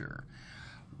future.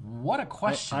 What a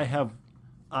question.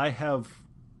 I have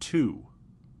two.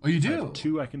 Oh, you do? I have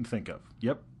two I can think of.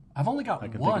 Yep. I've only got I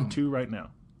can one. think of two right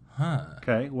now. Huh.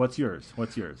 Okay, what's yours?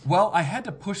 Well, I had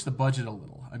to push the budget a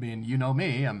little. I mean, you know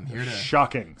me. I'm here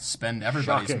to spend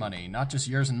everybody's money, not just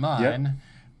yours and mine.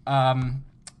 Yep.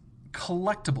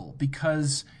 Collectible,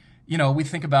 because, we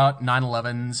think about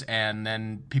 911s and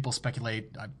then people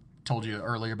speculate. I told you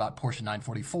earlier about Porsche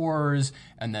 944s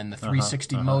and then the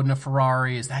 360 mode in a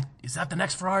Ferrari. Is that the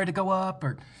next Ferrari to go up?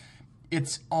 Or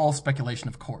it's all speculation,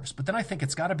 of course. But then I think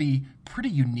it's got to be pretty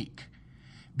unique.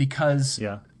 Because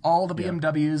all the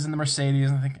BMWs and the Mercedes,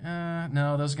 and I think,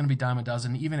 no, those are going to be dime a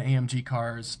dozen. Even AMG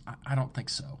cars, I don't think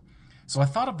so. So I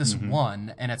thought of this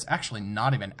one, and it's actually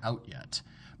not even out yet.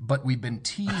 But we've been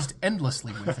teased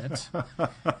endlessly with it.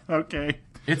 Okay.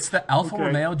 It's the Alfa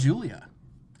Romeo Giulia.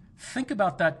 Think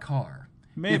about that car.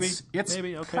 Maybe. It's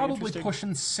probably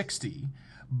pushing 60,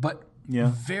 but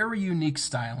very unique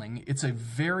styling. It's a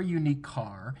very unique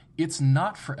car. It's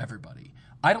not for everybody.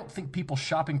 I don't think people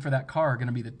shopping for that car are going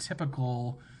to be the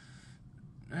typical,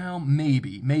 well,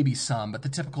 maybe some, but the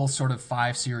typical sort of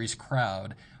 5 Series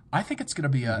crowd. I think it's going to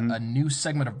be a new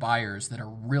segment of buyers that are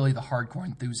really the hardcore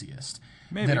enthusiasts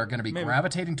that are going to be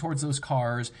gravitating towards those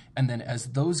cars. And then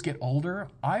as those get older,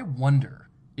 I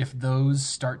wonder if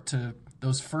those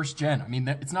those first gen, I mean,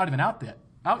 it's not even out yet.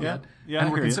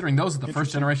 And we're considering those as the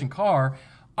first generation car.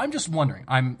 I'm just wondering.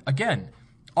 Again,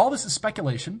 all this is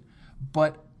speculation,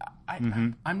 but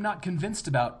I'm not convinced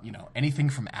about, anything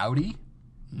from Audi.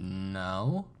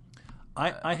 No.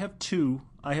 I have two.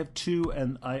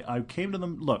 And I came to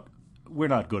them. Look, we're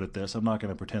not good at this. I'm not going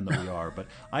to pretend that we are. But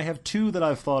I have two that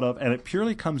I've thought of, and it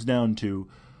purely comes down to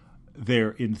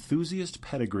their enthusiast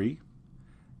pedigree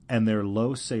and their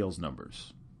low sales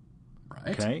numbers.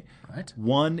 Right. Okay? Right.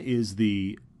 One is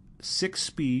the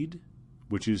 6-speed,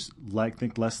 which is, I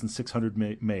think, less than 600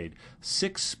 made,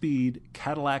 6-speed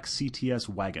Cadillac CTS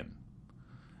wagon.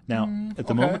 Now, at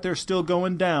the moment, they're still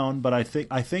going down, but I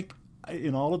think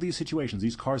in all of these situations,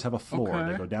 these cars have a floor.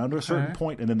 Okay. They go down to a certain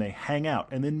point, and then they hang out.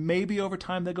 And then maybe over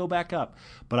time they go back up.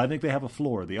 But I think they have a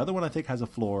floor. The other one I think has a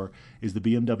floor is the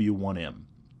BMW 1M.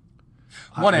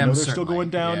 1M, I know they're certainly. still going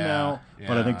down now,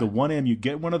 but I think the Yeah. 1M, you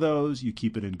get one of those, you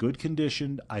keep it in good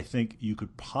condition. I think you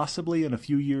could possibly, in a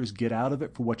few years, get out of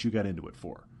it for what you got into it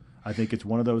for. I think it's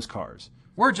one of those cars.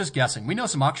 We're just guessing. We know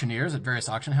some auctioneers at various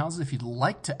auction houses. If you'd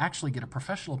like to actually get a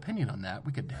professional opinion on that,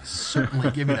 we could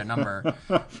certainly give you their number.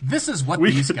 This is what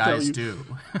these guys do.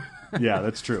 Yeah,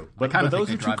 that's true. But kinda those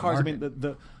think are they two cars. I drive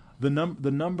mean,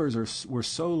 the numbers were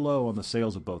so low on the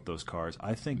sales of both those cars.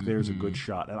 I think there's a good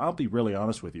shot. And I'll be really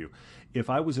honest with you. If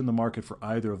I was in the market for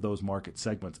either of those market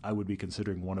segments, I would be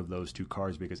considering one of those two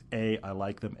cars because A, I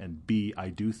like them, and B, I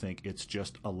do think it's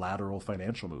just a lateral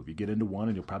financial move. You get into one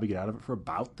and you'll probably get out of it for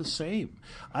about the same.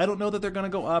 I don't know that they're going to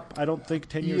go up. I don't think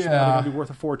 10 years from now they're going to be worth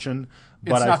a fortune.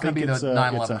 But It's I not think going to be it's the a 9/11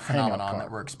 hangout phenomenon car.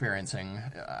 that we're experiencing.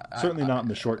 Certainly not in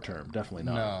the short term. Definitely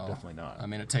not. No, Definitely not. I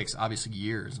mean, it takes obviously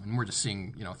years, and we're just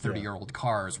seeing 30-year-old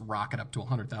cars rocket up to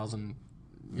 100,000,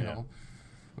 you know,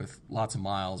 with lots of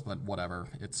miles. But whatever,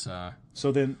 it's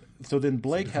So then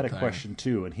Blake had a thing. question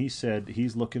too, and he said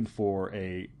he's looking for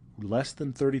a less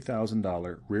than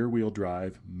 $30,000 rear-wheel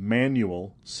drive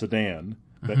manual sedan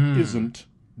that isn't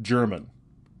German.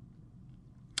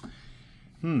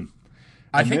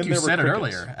 I And think then you there were said it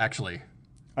crickets. earlier, actually.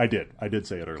 I did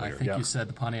say it earlier. I think yeah. you said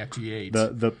the Pontiac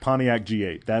G8. The Pontiac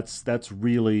G8. That's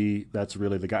really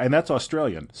the guy, and that's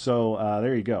Australian. So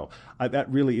there you go. That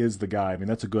really is the guy. I mean,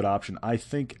 that's a good option. I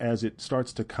think as it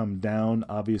starts to come down,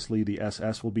 obviously the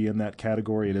SS will be in that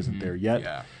category. It isn't there yet.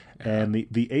 Yeah. And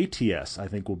the ATS I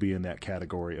think will be in that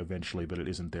category eventually, but it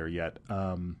isn't there yet.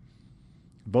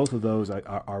 Both of those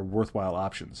are worthwhile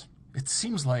options. It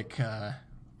seems like,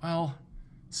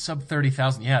 sub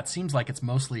 30,000. Yeah, it seems like it's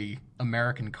mostly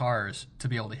American cars to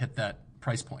be able to hit that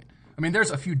price point. I mean, there's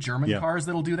a few German cars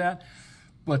that'll do that,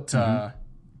 but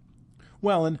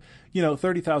Well, and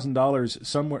 $30,000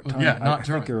 somewhere. I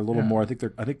think they're a little more. I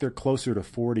think they're closer to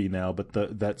 40 now. But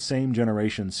that same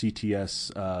generation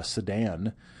CTS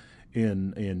sedan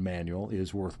in manual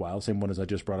is worthwhile. Same one as I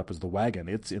just brought up as the wagon.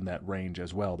 It's in that range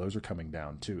as well. Those are coming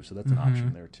down too. So that's an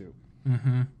option there too.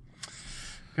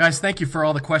 Guys, thank you for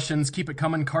all the questions. Keep it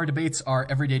coming. Car debates are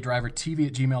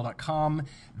everydaydrivertv@gmail.com.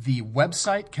 The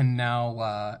website can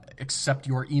now accept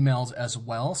your emails as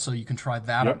well, so you can try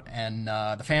that out. And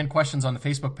the fan questions on the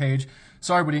Facebook page.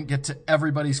 Sorry we didn't get to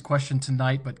everybody's question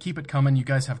tonight, but keep it coming. You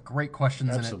guys have great questions.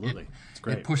 Absolutely. It's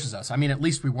great. It pushes us. I mean, at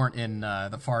least we weren't in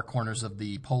the far corners of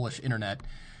the Polish internet.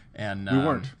 And We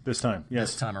weren't this time. Yes.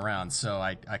 this time around, so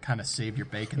I kind of saved your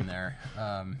bacon there.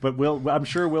 But I'm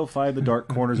sure we'll find the dark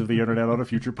corners of the internet on a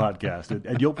future podcast,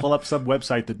 and you'll pull up some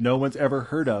website that no one's ever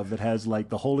heard of that has like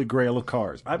the holy grail of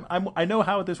cars. I know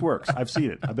how this works. I've seen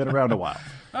it. I've been around a while.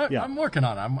 I'm working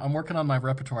on it. I'm working on my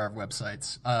repertoire of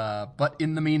websites. But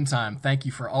in the meantime, thank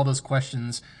you for all those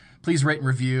questions. Please rate and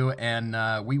review, and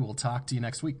we will talk to you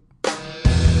next week.